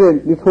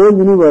projected this whole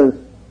universe.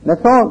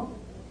 That's all.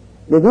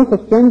 There is no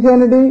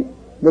substantiality,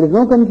 there is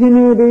no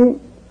continuity.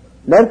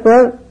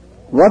 Therefore,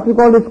 what we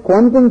call this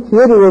quantum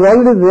theory was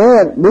already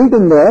there, built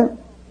in there,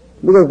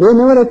 because they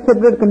never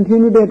accepted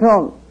continuity at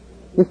all.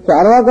 This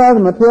Charvakas,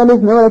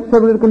 materialists never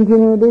accepted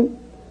continuity.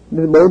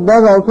 This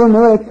Buddhas also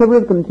never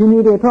accepted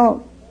continuity at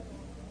all.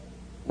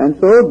 And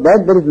so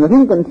that there is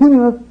nothing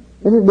continuous,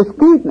 there is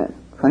discreteness.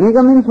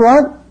 Khanika means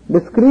what?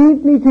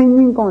 Discretely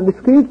changing,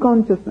 discrete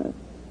consciousness.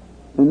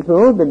 And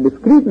so the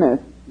discreteness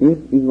is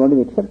what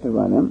is accepted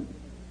by them.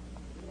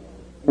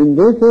 And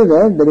they say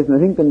that there is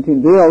nothing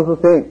continuous. They also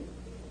say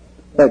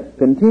that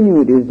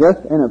continuity is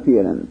just an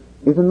appearance,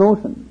 it's a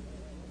notion.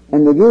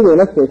 And they give the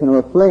illustration of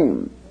a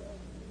flame.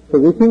 So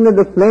we think that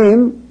the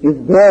flame is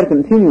there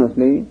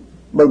continuously,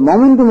 but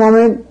moment to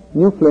moment,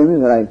 new flame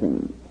is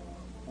rising.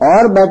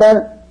 Or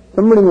better,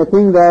 somebody may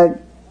think that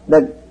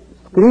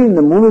screen,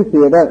 the movie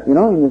theater,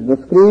 in the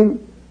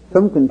screen,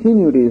 some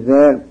continuity is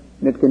there,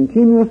 that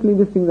continuously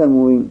these things are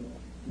moving.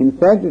 In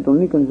fact, it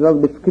only consists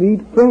of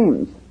discrete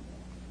frames.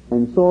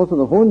 And so also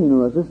the whole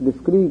universe is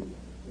discrete.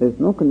 There is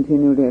no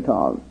continuity at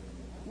all.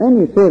 And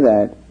we say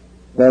that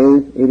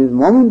it is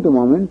moment to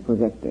moment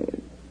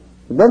projected.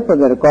 So therefore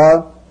they are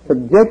called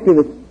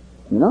subjectivists,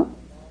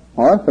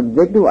 or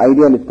subjective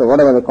idealists, or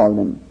whatever they call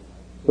them.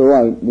 So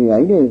the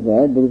idea is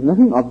that there is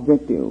nothing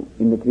objective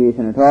in the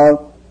creation at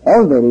all.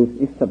 All there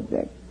is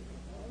subject.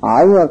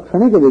 Aya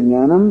Kshanika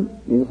Vijnanam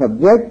is a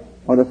subject,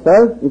 or the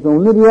self is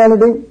only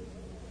reality,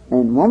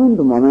 and moment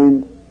to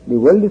moment the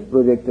world is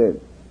projected.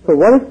 So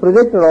what is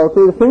projected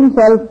also is the same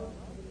self.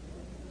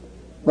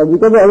 But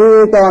because of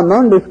aviveka or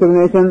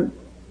non-discrimination,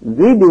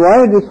 we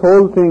divide this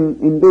whole thing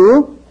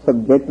into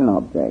subject and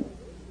object.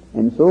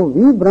 And so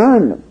we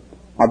brand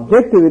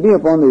objectivity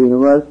upon the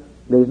universe.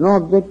 There is no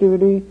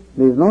objectivity,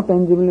 there is no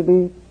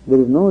tangibility, there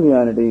is no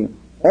reality.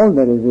 All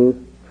there is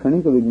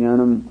Kshanika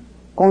Vijnanam,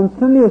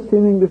 constantly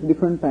assuming these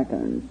different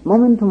patterns.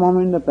 Moment to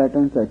moment the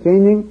patterns are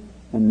changing,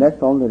 and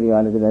that's all the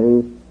reality there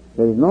is.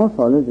 There is no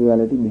solid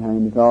reality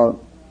behind it all.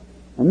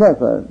 And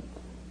therefore,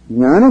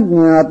 Jnana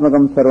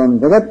Jnanatmakam Sarvam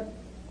Jagat,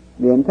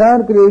 the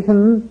entire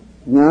creation,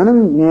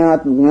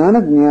 Jnana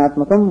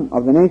Jnanatmakam,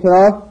 of the nature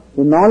of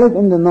the knowledge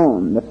and the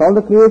known. That's all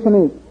the creation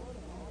is.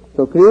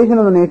 So creation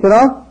of the nature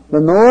of the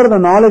knower, the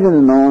knowledge and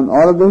the known,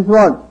 all of this is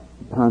what?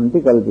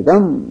 Bhranti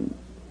Kalpitam.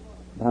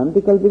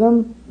 Bhranti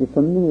Kalpitam is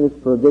something that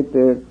is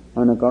projected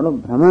on account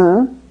of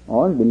Brahma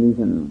or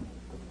delusion.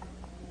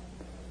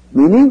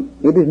 Meaning,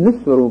 it is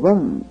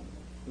Niswarupam.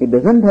 It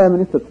doesn't have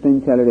any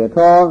substantiality at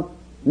all.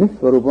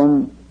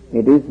 Niswarupam,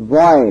 it is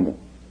void.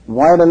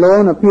 Void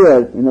alone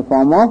appears in the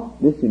form of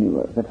this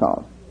universe, that's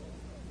all.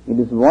 It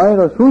is void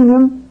or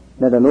shunyam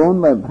that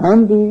alone by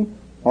Bhranti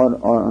or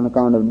on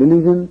account of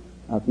delusion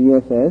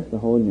appears as the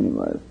whole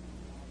universe.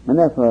 And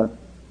therefore,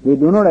 we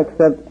do not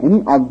accept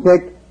any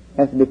object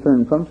as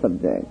different from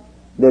subject.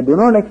 They do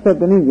not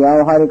accept any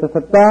vyavaharika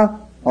satta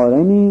or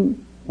any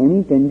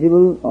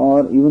tangible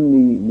or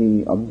even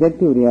the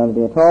objective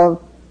reality at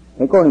all.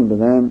 According to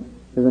them,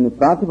 there is only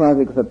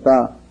pratibhasika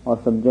satta or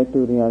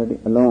subjective reality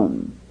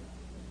alone.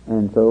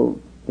 And so,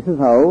 this is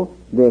how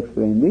they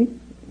explain the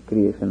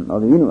creation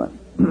of the universe.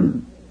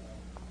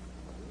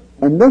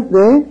 And thus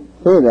they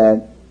say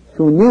that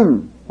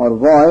shunyam or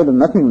void or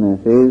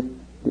nothingness is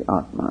the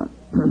Atma.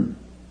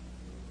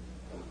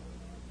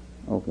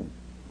 Okay.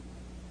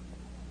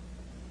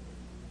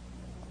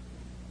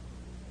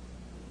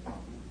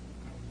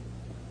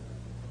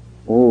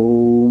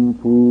 Om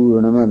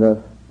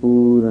Purnamadah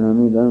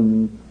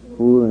Purnamidam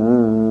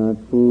Purnat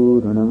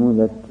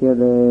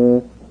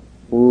Purnamudachyate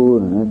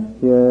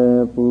Purnasya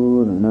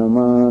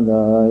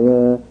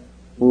Purnamadaya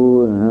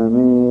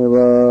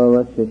Purnameva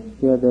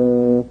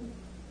Vasishyate.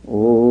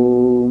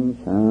 Om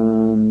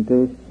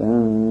Shanti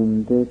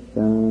Shanti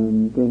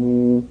Shanti.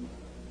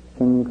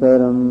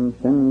 Shankaram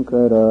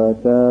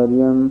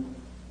Shankaracharyam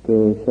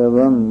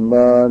Keshavam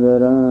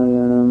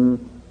Badarayanam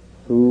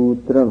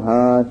Sutra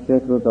Bhashya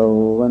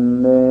Krutau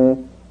Vande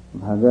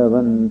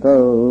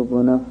Bhagavantau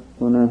Punah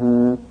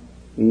Punah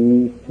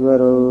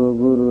Ishvaro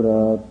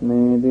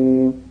Gururatmedi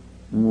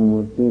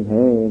Murti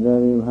Bheda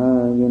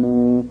Vibhagine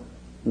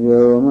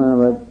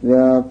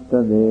Vyomavatyapta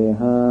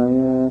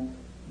Dehaya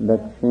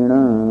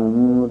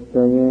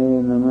Dakshinamurtaye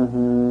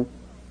Namaha.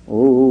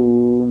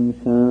 Om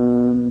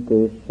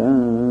Shanti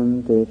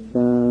Shanti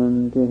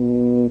Shanti.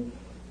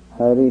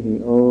 Harihi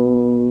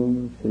Om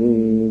Shri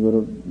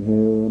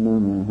Gurubhyo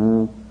Namaha.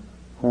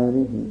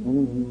 Harihi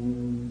Om.